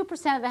 2%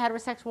 of the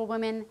heterosexual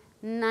women,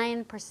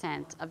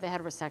 9% of the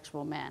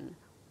heterosexual men.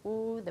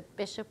 Ooh, the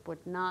bishop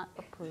would not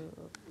approve.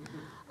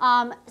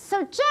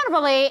 So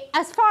generally,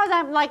 as far as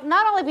I'm like,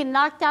 not only we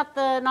knocked out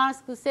the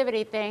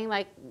non-exclusivity thing,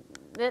 like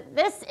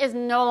this is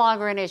no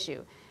longer an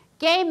issue.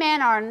 Gay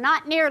men are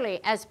not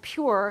nearly as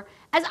pure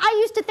as I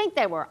used to think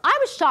they were. I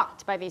was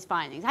shocked by these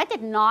findings. I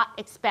did not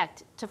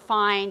expect to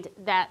find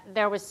that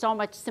there was so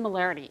much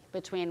similarity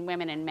between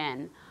women and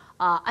men,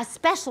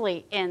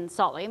 especially in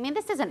Salt Lake. I mean,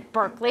 this isn't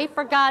Berkeley,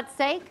 for God's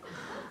sake.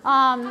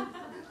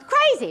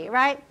 Crazy,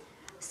 right?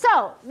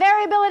 So,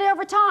 variability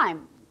over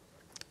time.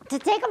 To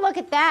take a look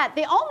at that,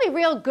 the only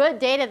real good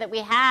data that we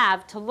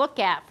have to look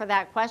at for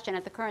that question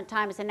at the current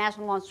time is the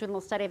National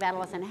Longitudinal Study of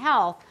Adolescent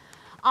Health.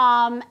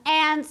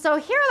 And so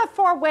here are the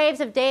 4 waves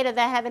of data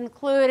that have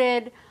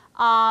included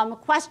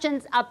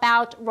questions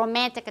about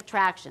romantic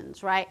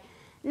attractions, right?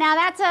 Now,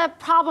 that's a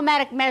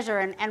problematic measure,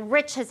 and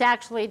Rich has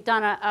actually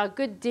done a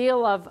good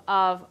deal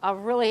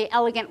of really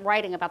elegant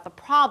writing about the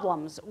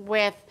problems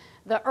with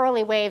the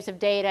early waves of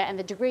data and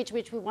the degree to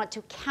which we want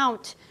to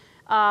count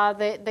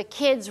the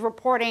kids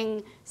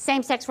reporting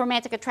same-sex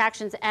romantic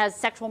attractions as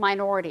sexual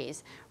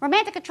minorities.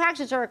 Romantic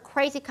attractions are a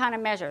crazy kind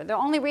of measure. The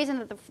only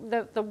reason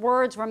that the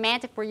words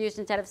romantic were used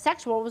instead of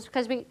sexual was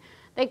because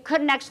they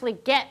couldn't actually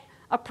get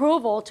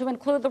approval to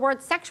include the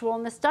word sexual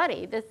in the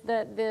study.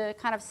 The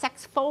kind of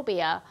sex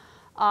phobia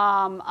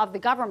of the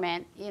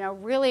government,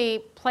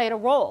 really played a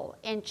role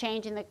in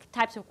changing the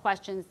types of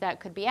questions that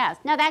could be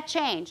asked. Now that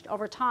changed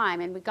over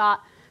time, and we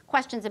got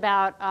questions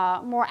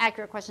about, more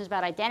accurate questions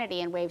about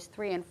identity in waves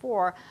 3 and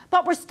 4,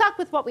 but we're stuck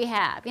with what we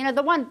have.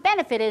 The one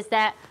benefit is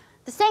that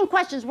the same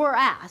questions were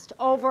asked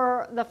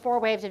over the 4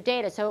 waves of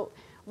data. So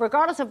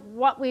regardless of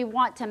what we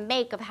want to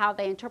make of how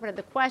they interpreted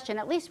the question,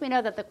 at least we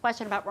know that the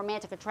question about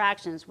romantic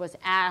attractions was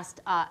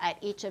asked at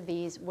each of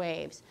these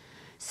waves.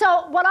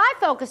 So what I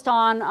focused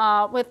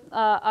on with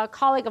a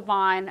colleague of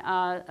mine,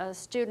 a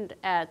student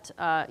at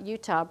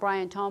Utah,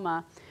 Brian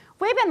Toma,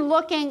 we've been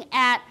looking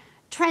at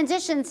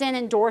transitions in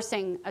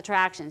endorsing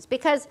attractions,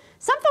 because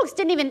some folks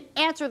didn't even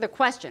answer the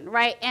question,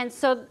 right? And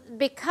so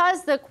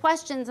because the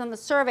questions on the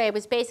survey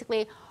was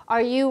basically,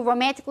 are you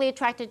romantically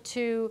attracted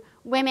to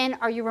women?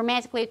 Are you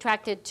romantically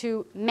attracted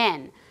to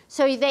men?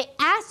 So they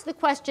asked the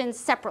questions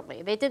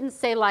separately. They didn't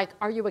say, like,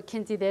 are you a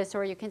Kinsey this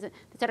or are you Kinsey?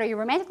 They said, are you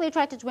romantically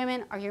attracted to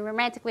women? Are you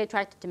romantically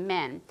attracted to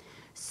men?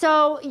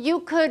 So you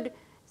could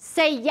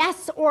say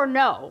yes or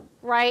no,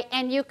 right?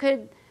 And you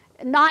could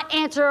not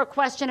answer a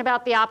question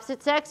about the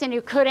opposite sex, and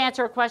you could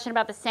answer a question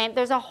about the same.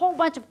 There's a whole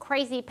bunch of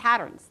crazy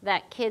patterns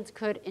that kids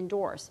could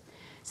endorse.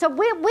 So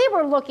we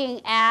were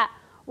looking at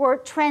were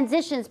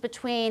transitions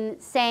between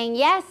saying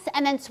yes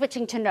and then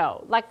switching to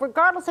no. Like,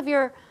 regardless of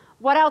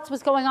what else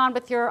was going on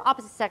with your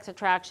opposite sex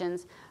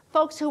attractions,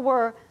 folks who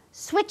were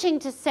switching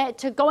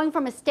to going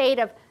from a state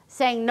of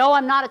saying no,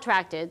 I'm not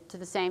attracted to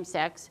the same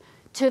sex,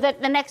 to the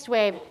next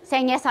wave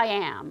saying yes, I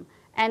am,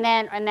 and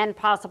then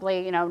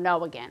possibly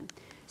no again.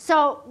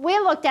 So we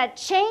looked at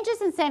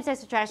changes in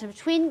same-sex attraction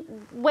between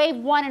wave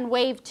 1 and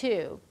wave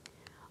 2.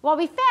 What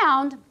we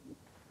found,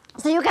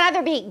 so you can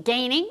either be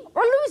gaining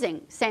or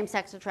losing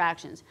same-sex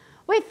attractions.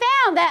 We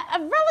found that a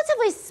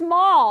relatively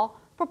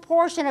small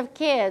proportion of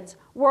kids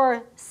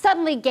were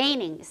suddenly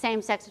gaining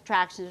same-sex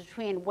attractions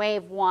between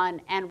wave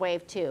 1 and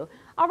wave 2,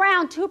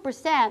 around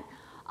 2%.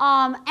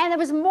 And it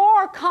was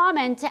more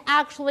common to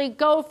actually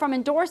go from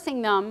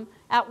endorsing them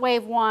at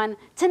wave 1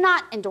 to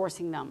not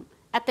endorsing them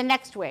at the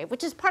next wave,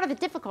 which is part of the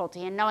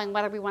difficulty in knowing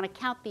whether we want to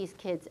count these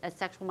kids as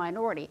sexual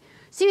minority.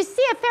 So you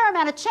see a fair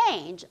amount of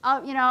change,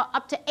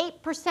 up to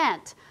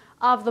 8%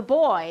 of the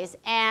boys,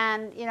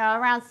 and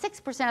around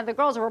 6% of the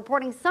girls are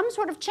reporting some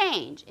sort of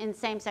change in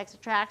same-sex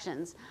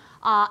attractions,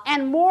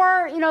 and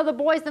more the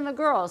boys than the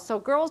girls. So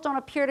girls don't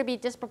appear to be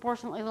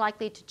disproportionately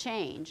likely to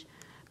change.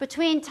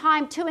 Between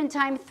time 2 and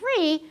time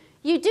 3,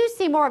 you do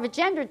see more of a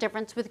gender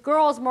difference, with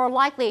girls more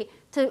likely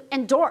to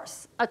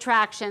endorse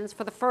attractions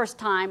for the first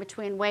time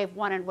between wave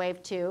 1 and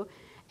wave 2,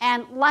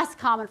 and less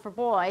common for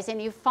boys.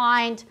 And you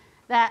find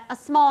that a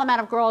small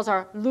amount of girls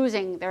are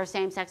losing their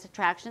same-sex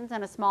attractions,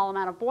 and a small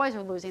amount of boys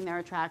are losing their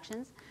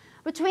attractions.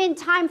 Between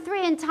time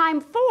 3 and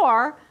time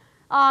 4,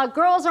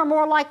 girls are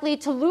more likely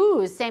to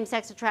lose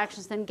same-sex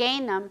attractions than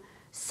gain them.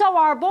 So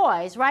are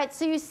boys, right?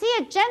 So you see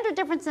a gender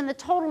difference in the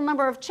total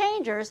number of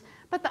changers,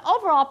 but the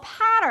overall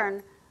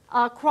pattern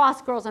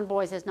across girls and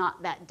boys is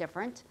not that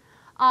different.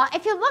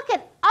 If you look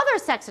at other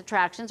sex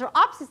attractions or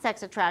opposite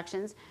sex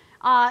attractions,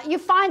 you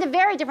find a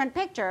very different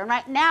picture. And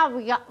right now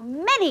we got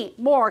many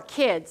more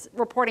kids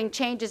reporting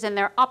changes in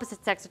their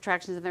opposite sex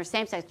attractions than their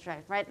same sex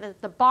attractions,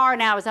 right? The bar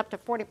now is up to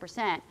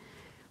 40%.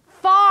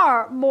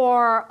 Far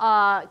more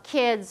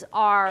kids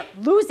are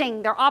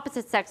losing their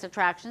opposite sex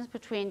attractions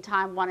between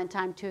time 1 and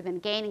time 2 than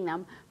gaining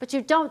them, but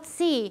you don't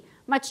see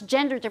much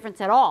gender difference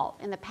at all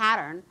in the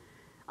pattern.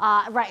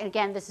 Right,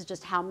 again, this is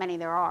just how many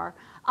there are.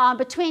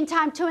 Between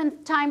time 2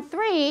 and time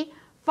 3,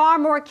 far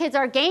more kids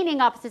are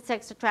gaining opposite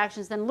sex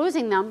attractions than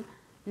losing them.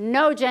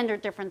 No gender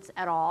difference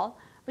at all.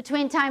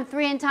 Between time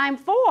 3 and time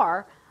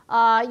 4,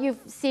 you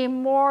see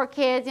more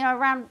kids,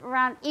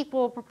 around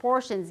equal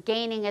proportions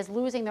gaining as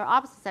losing their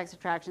opposite sex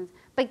attractions.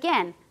 But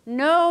again,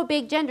 no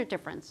big gender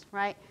difference,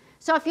 right?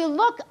 So if you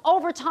look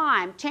over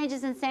time,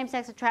 changes in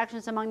same-sex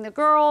attractions among the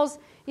girls,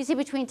 you see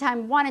between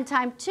time 1 and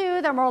time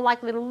 2, they're more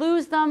likely to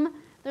lose them.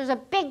 There's a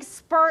big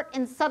spurt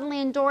in suddenly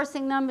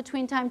endorsing them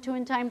between time 2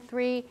 and time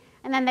 3,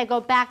 and then they go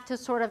back to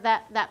sort of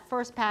that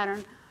first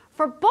pattern.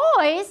 For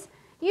boys,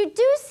 you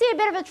do see a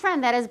bit of a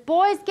trend that as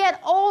boys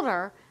get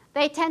older,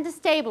 they tend to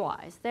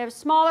stabilize. There are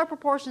smaller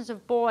proportions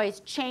of boys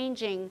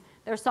changing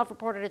their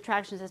self-reported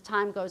attractions as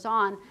time goes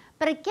on.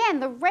 But again,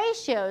 the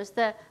ratios,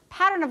 the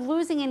pattern of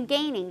losing and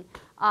gaining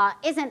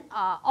isn't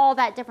all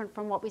that different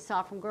from what we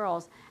saw from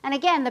girls. And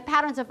again, the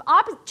patterns of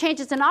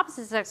changes in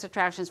opposite sex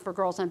attractions for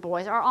girls and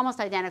boys are almost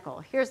identical.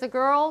 Here's the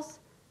girls,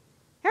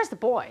 here's the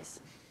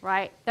boys,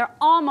 right? They're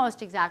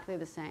almost exactly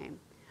the same.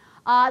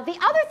 The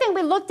other thing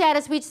we looked at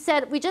is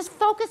we just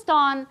focused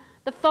on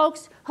the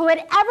folks who had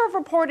ever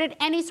reported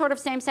any sort of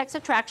same-sex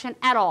attraction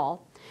at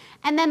all,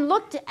 and then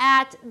looked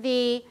at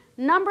the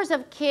numbers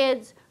of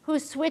kids who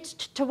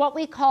switched to what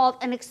we called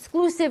an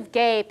exclusive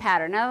gay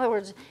pattern. In other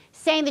words,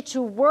 saying that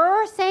you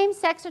were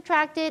same-sex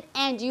attracted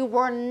and you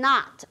were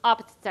not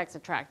opposite-sex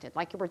attracted,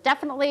 like you were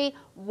definitely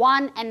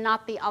one and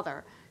not the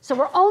other. So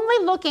we're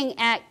only looking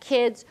at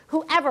kids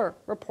who ever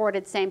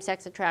reported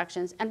same-sex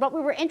attractions. And what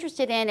we were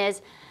interested in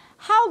is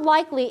how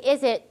likely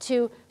is it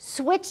to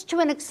switch to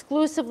an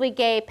exclusively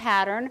gay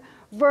pattern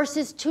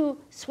versus to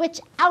switch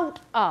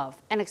out of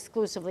an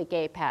exclusively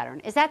gay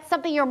pattern? Is that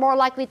something you're more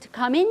likely to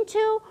come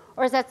into,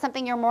 or is that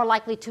something you're more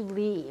likely to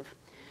leave?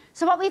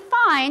 So what we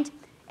find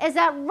is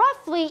that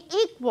roughly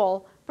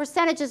equal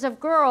percentages of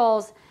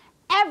girls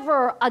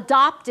ever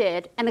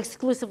adopted an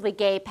exclusively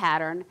gay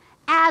pattern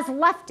as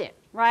left it,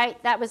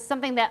 right? That was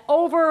something that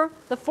over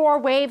the 4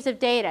 waves of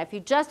data, if you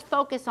just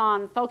focus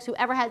on folks who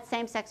ever had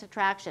same-sex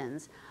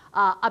attractions,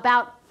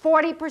 about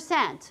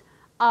 40%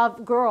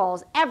 of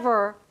girls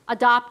ever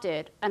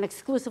adopted an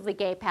exclusively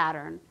gay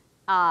pattern,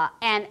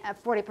 and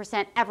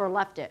 40% ever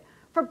left it.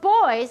 For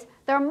boys,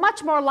 they're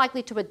much more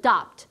likely to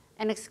adopt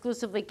an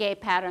exclusively gay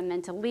pattern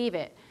than to leave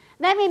it.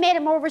 Then we made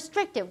it more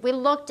restrictive. We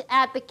looked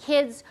at the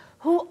kids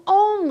who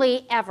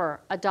only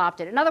ever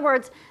adopted. In other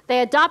words,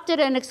 they adopted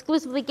an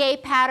exclusively gay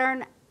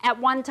pattern at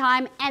one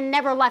time and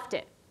never left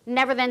it,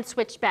 never then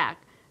switched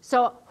back.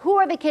 So who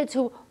are the kids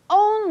who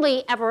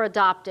only ever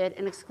adopted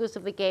an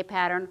exclusively gay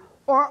pattern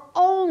or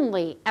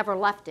only ever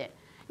left it?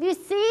 You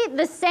see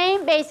the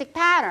same basic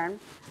pattern,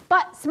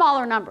 but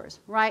smaller numbers,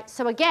 right?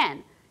 So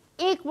again,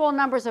 equal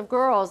numbers of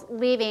girls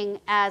leaving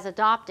as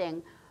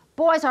adopting.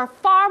 Boys are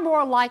far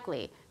more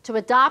likely to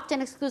adopt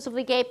an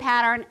exclusively gay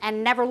pattern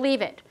and never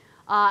leave it.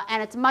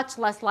 And it's much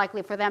less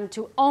likely for them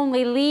to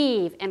only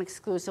leave an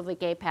exclusively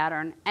gay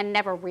pattern and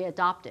never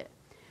re-adopt it.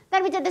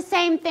 Then we did the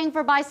same thing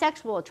for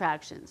bisexual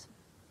attractions.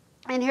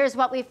 And here's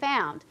what we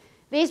found.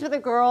 These were the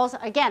girls,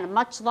 again, a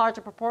much larger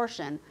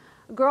proportion,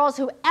 girls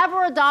who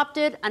ever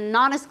adopted a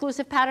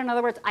non-exclusive pattern. In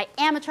other words, I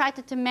am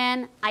attracted to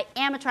men, I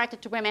am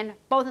attracted to women,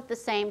 both at the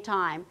same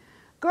time.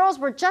 Girls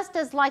were just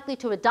as likely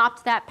to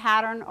adopt that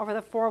pattern over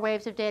the 4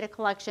 waves of data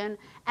collection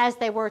as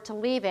they were to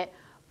leave it.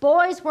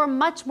 Boys were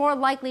much more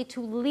likely to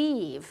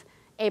leave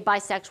a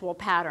bisexual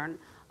pattern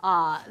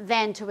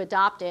than to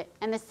adopt it.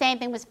 And the same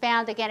thing was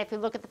found, again, if you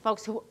look at the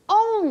folks who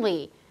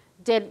only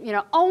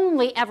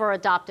ever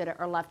adopted it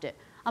or left it.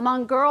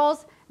 Among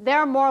girls,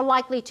 they're more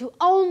likely to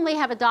only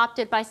have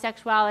adopted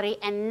bisexuality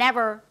and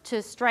never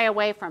to stray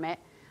away from it.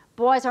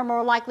 Boys are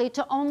more likely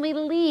to only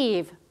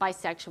leave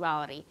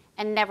bisexuality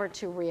and never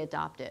to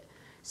re-adopt it.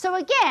 So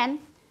again,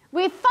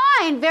 we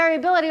find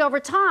variability over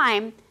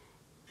time,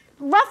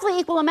 roughly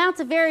equal amounts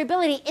of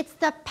variability. It's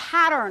the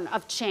pattern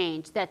of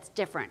change that's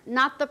different,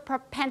 not the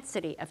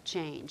propensity of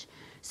change.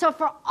 So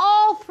for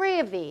all 3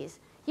 of these,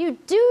 you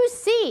do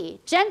see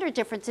gender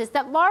differences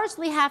that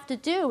largely have to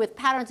do with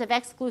patterns of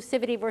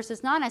exclusivity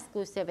versus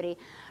non-exclusivity.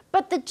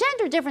 But the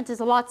gender difference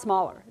is a lot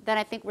smaller than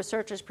I think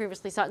researchers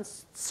previously thought, and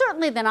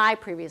certainly than I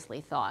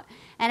previously thought.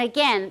 And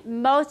again,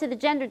 most of the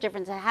gender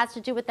difference has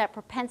to do with that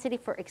propensity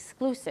for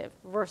exclusive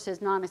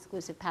versus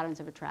non-exclusive patterns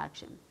of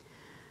attraction.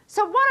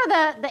 So what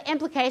are the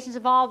implications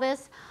of all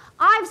this?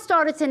 I've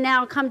started to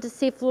now come to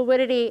see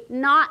fluidity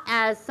not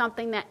as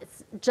something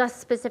that's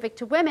just specific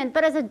to women,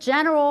 but as a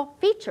general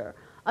feature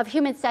of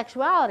human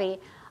sexuality.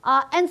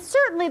 And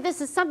certainly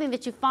this is something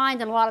that you find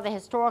in a lot of the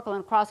historical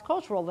and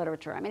cross-cultural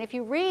literature. I mean, if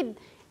you read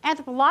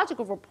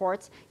anthropological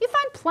reports, you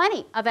find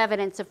plenty of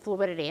evidence of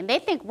fluidity. And they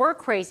think we're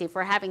crazy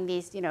for having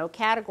these,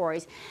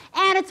 categories.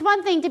 And it's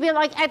one thing to be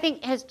like, I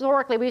think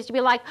historically we used to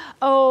be like,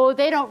 oh,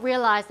 they don't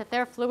realize that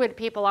their fluid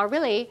people are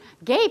really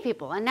gay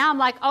people. And now I'm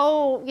like,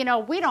 oh,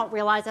 we don't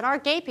realize that our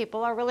gay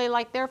people are really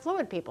like their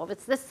fluid people.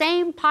 It's the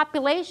same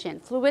population.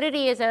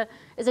 Fluidity is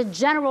a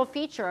general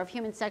feature of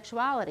human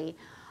sexuality.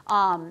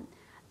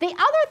 The other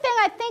thing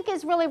I think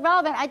is really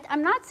relevant,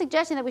 I'm not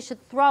suggesting that we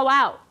should throw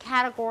out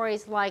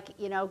categories like,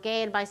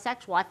 gay and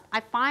bisexual.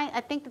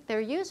 I think that they're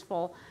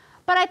useful,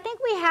 but I think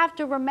we have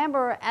to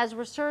remember as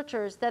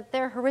researchers that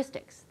they're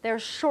heuristics, they're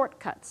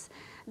shortcuts,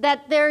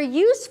 that they're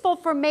useful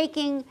for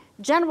making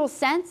general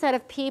sense out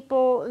of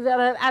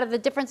the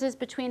differences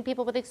between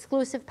people with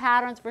exclusive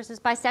patterns versus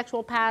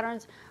bisexual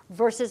patterns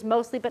versus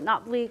mostly but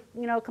not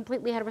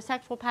completely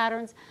heterosexual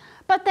patterns.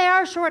 But they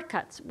are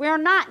shortcuts. We're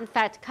not, in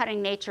fact,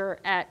 cutting nature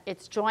at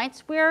its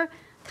joints. We're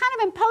kind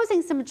of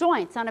imposing some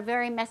joints on a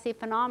very messy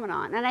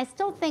phenomenon. And I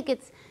still think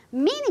it's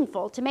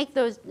meaningful to make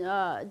those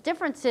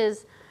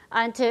differences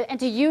and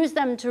to use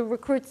them to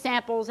recruit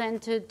samples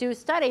and to do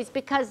studies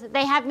because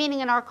they have meaning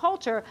in our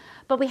culture,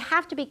 but we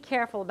have to be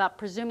careful about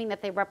presuming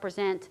that they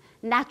represent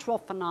natural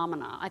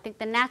phenomena. I think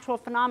the natural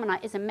phenomena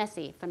is a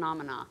messy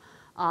phenomena,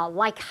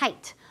 like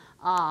height,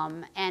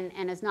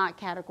 and is not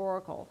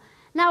categorical.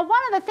 Now, one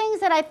of the things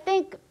that I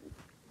think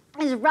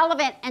is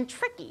relevant and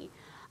tricky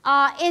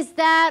is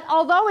that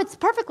although it's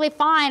perfectly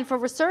fine for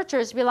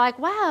researchers to be like,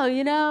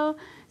 wow,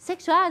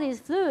 sexuality is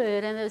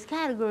fluid and those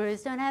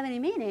categories don't have any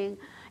meaning,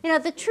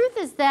 the truth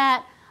is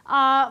that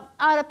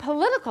at a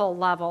political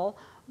level,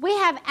 we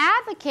have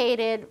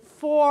advocated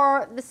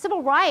for the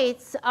civil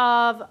rights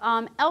of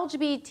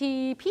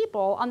LGBT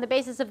people on the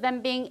basis of them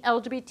being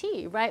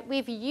LGBT, right?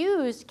 We've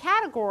used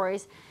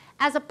categories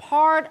as a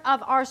part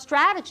of our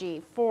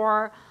strategy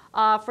for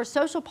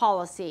social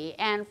policy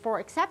and for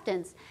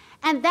acceptance.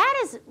 And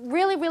that is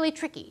really, really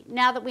tricky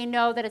now that we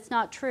know that it's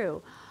not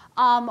true.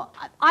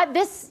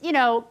 This,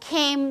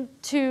 came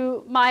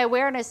to my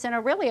awareness in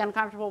a really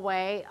uncomfortable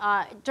way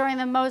during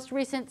the most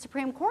recent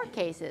Supreme Court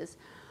cases,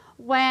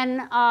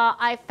 when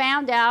I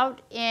found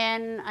out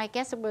in, I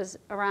guess it was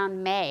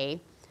around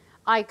May,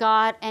 I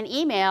got an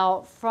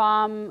email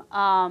from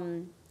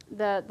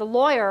the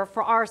lawyer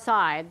for our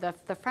side,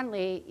 the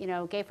friendly,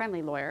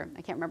 gay-friendly lawyer,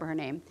 I can't remember her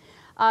name,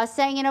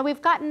 saying,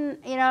 we've gotten,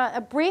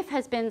 a brief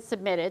has been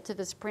submitted to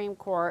the Supreme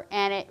Court,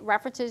 and it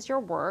references your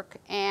work,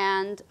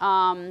 and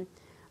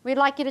we'd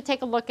like you to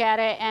take a look at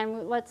it,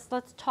 and let's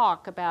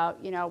talk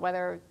about,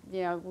 whether,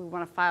 we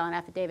want to file an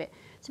affidavit.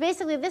 So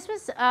basically, this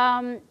was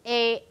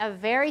a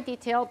very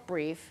detailed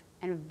brief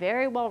and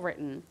very well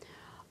written,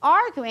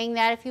 arguing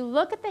that if you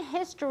look at the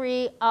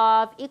history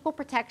of equal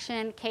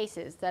protection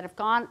cases that have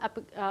gone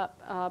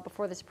up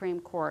before the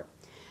Supreme Court,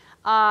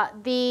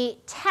 the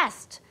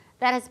test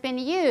that has been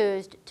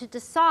used to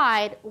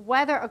decide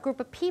whether a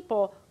group of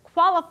people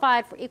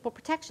qualified for equal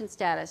protection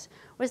status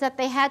was that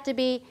they had to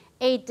be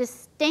a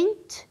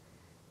distinct,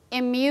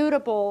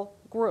 immutable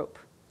group.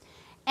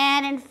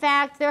 And in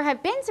fact, there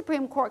have been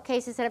Supreme Court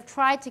cases that have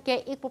tried to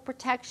get equal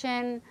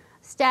protection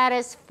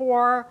status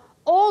for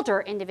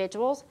older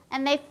individuals,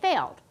 and they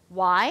failed.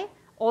 Why?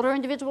 Older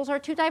individuals are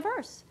too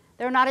diverse.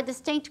 They're not a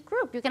distinct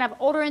group. You can have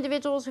older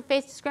individuals who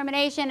face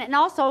discrimination, and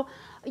also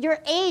your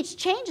age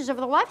changes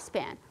over the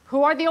lifespan.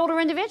 Who are the older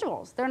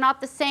individuals? They're not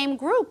the same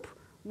group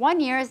 1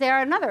 year as they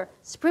are another.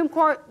 Supreme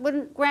Court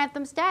wouldn't grant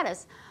them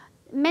status.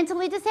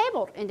 Mentally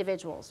disabled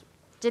individuals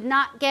did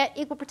not get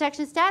equal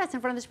protection status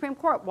in front of the Supreme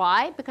Court.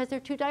 Why? Because they're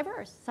too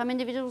diverse. Some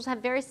individuals have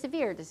very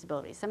severe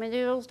disabilities. Some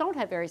individuals don't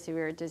have very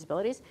severe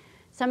disabilities.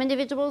 Some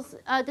individuals'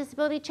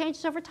 disability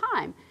changes over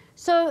time.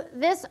 So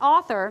this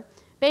author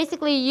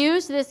basically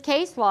used this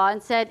case law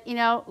and said,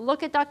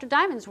 look at Dr.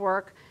 Diamond's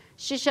work.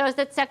 She shows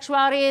that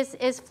sexuality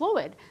is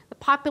fluid. The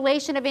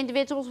population of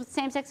individuals with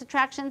same-sex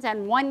attractions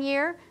in 1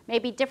 year may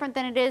be different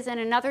than it is in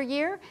another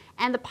year,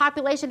 and the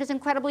population is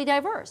incredibly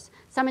diverse.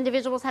 Some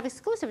individuals have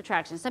exclusive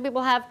attractions. Some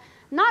people have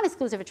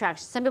non-exclusive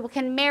attractions. Some people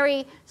can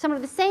marry someone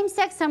of the same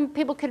sex. Some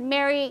people could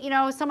marry,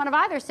 someone of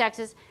either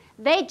sexes.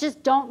 They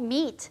just don't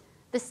meet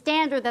the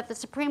standard that the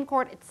Supreme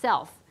Court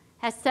itself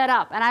has set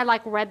up. And I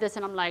read this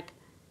and I'm like,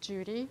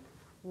 Judy,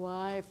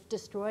 why I've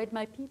destroyed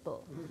my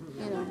people,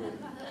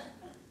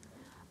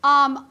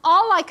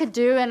 All I could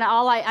do, and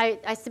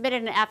I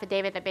submitted an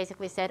affidavit that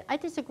basically said, I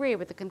disagree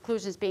with the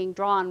conclusions being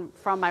drawn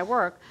from my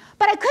work,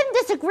 but I couldn't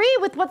disagree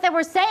with what they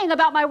were saying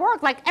about my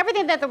work.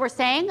 Everything that they were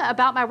saying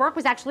about my work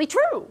was actually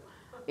true.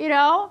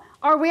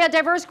 Are we a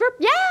diverse group?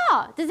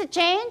 Yeah. Does it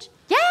change?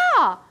 Yeah.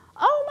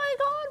 Oh my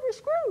God, we're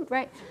screwed,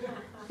 right?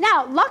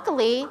 Now,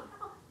 luckily,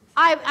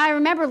 I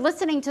remember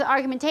listening to the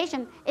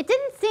argumentation. It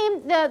didn't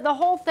seem, the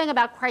whole thing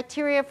about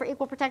criteria for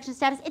equal protection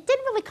status, it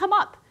didn't really come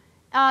up.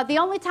 The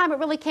only time it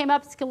really came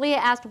up, Scalia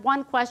asked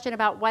one question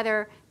about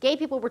whether gay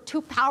people were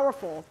too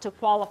powerful to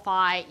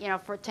qualify,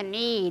 to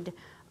need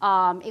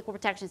equal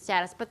protection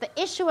status. But the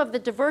issue of the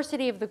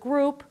diversity of the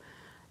group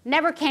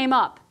never came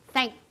up,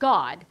 thank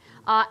God.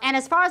 And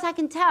as far as I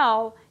can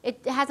tell,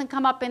 it hasn't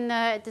come up in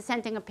the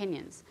dissenting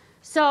opinions.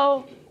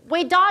 So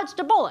we dodged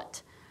a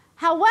bullet.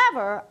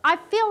 However, I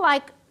feel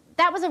like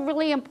that was a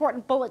really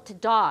important bullet to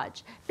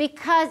dodge,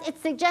 because it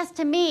suggests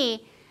to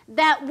me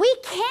that we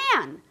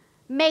can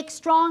make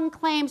strong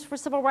claims for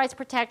civil rights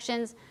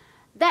protections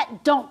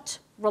that don't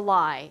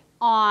rely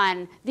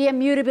on the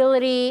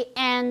immutability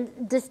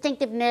and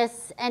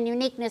distinctiveness and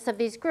uniqueness of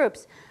these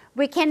groups.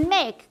 We can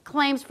make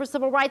claims for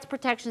civil rights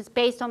protections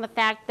based on the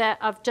fact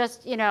that of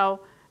just,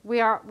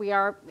 we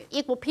are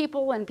equal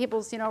people and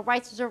people's,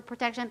 rights deserve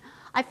protection.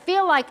 I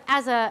feel like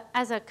as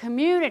a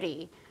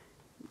community,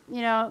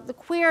 the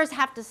queers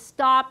have to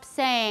stop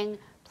saying,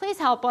 please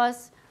help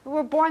us,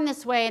 we're born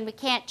this way and we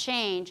can't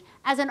change,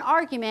 as an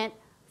argument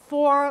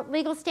for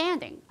legal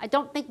standing. I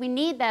don't think we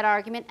need that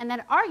argument, and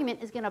that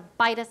argument is going to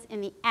bite us in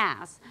the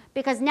ass,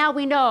 because now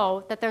we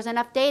know that there's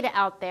enough data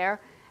out there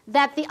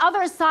that the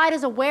other side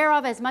is aware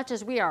of as much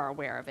as we are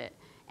aware of it.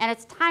 And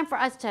it's time for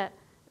us to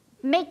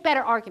make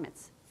better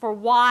arguments for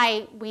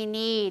why we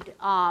need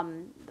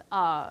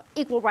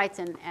equal rights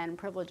and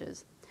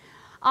privileges.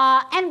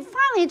 And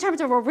finally, in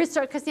terms of a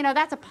research, because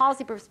that's a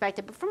policy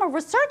perspective, but from a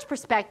research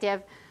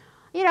perspective,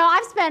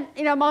 I've spent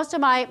most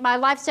of my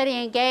life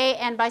studying gay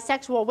and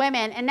bisexual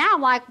women, and now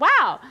I'm like,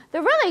 wow,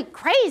 the really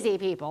crazy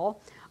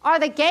people are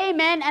the gay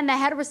men and the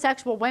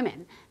heterosexual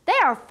women. They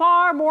are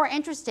far more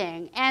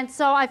interesting. And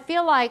so I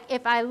feel like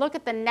if I look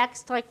at the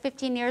next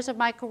 15 years of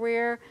my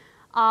career,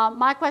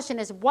 my question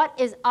is, what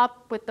is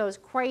up with those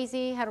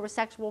crazy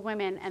heterosexual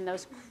women and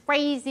those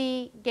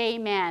crazy gay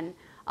men?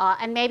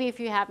 And maybe if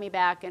you have me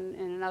back in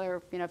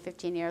another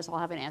 15 years, I'll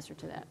have an answer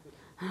to that.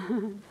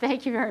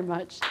 Thank you very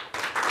much.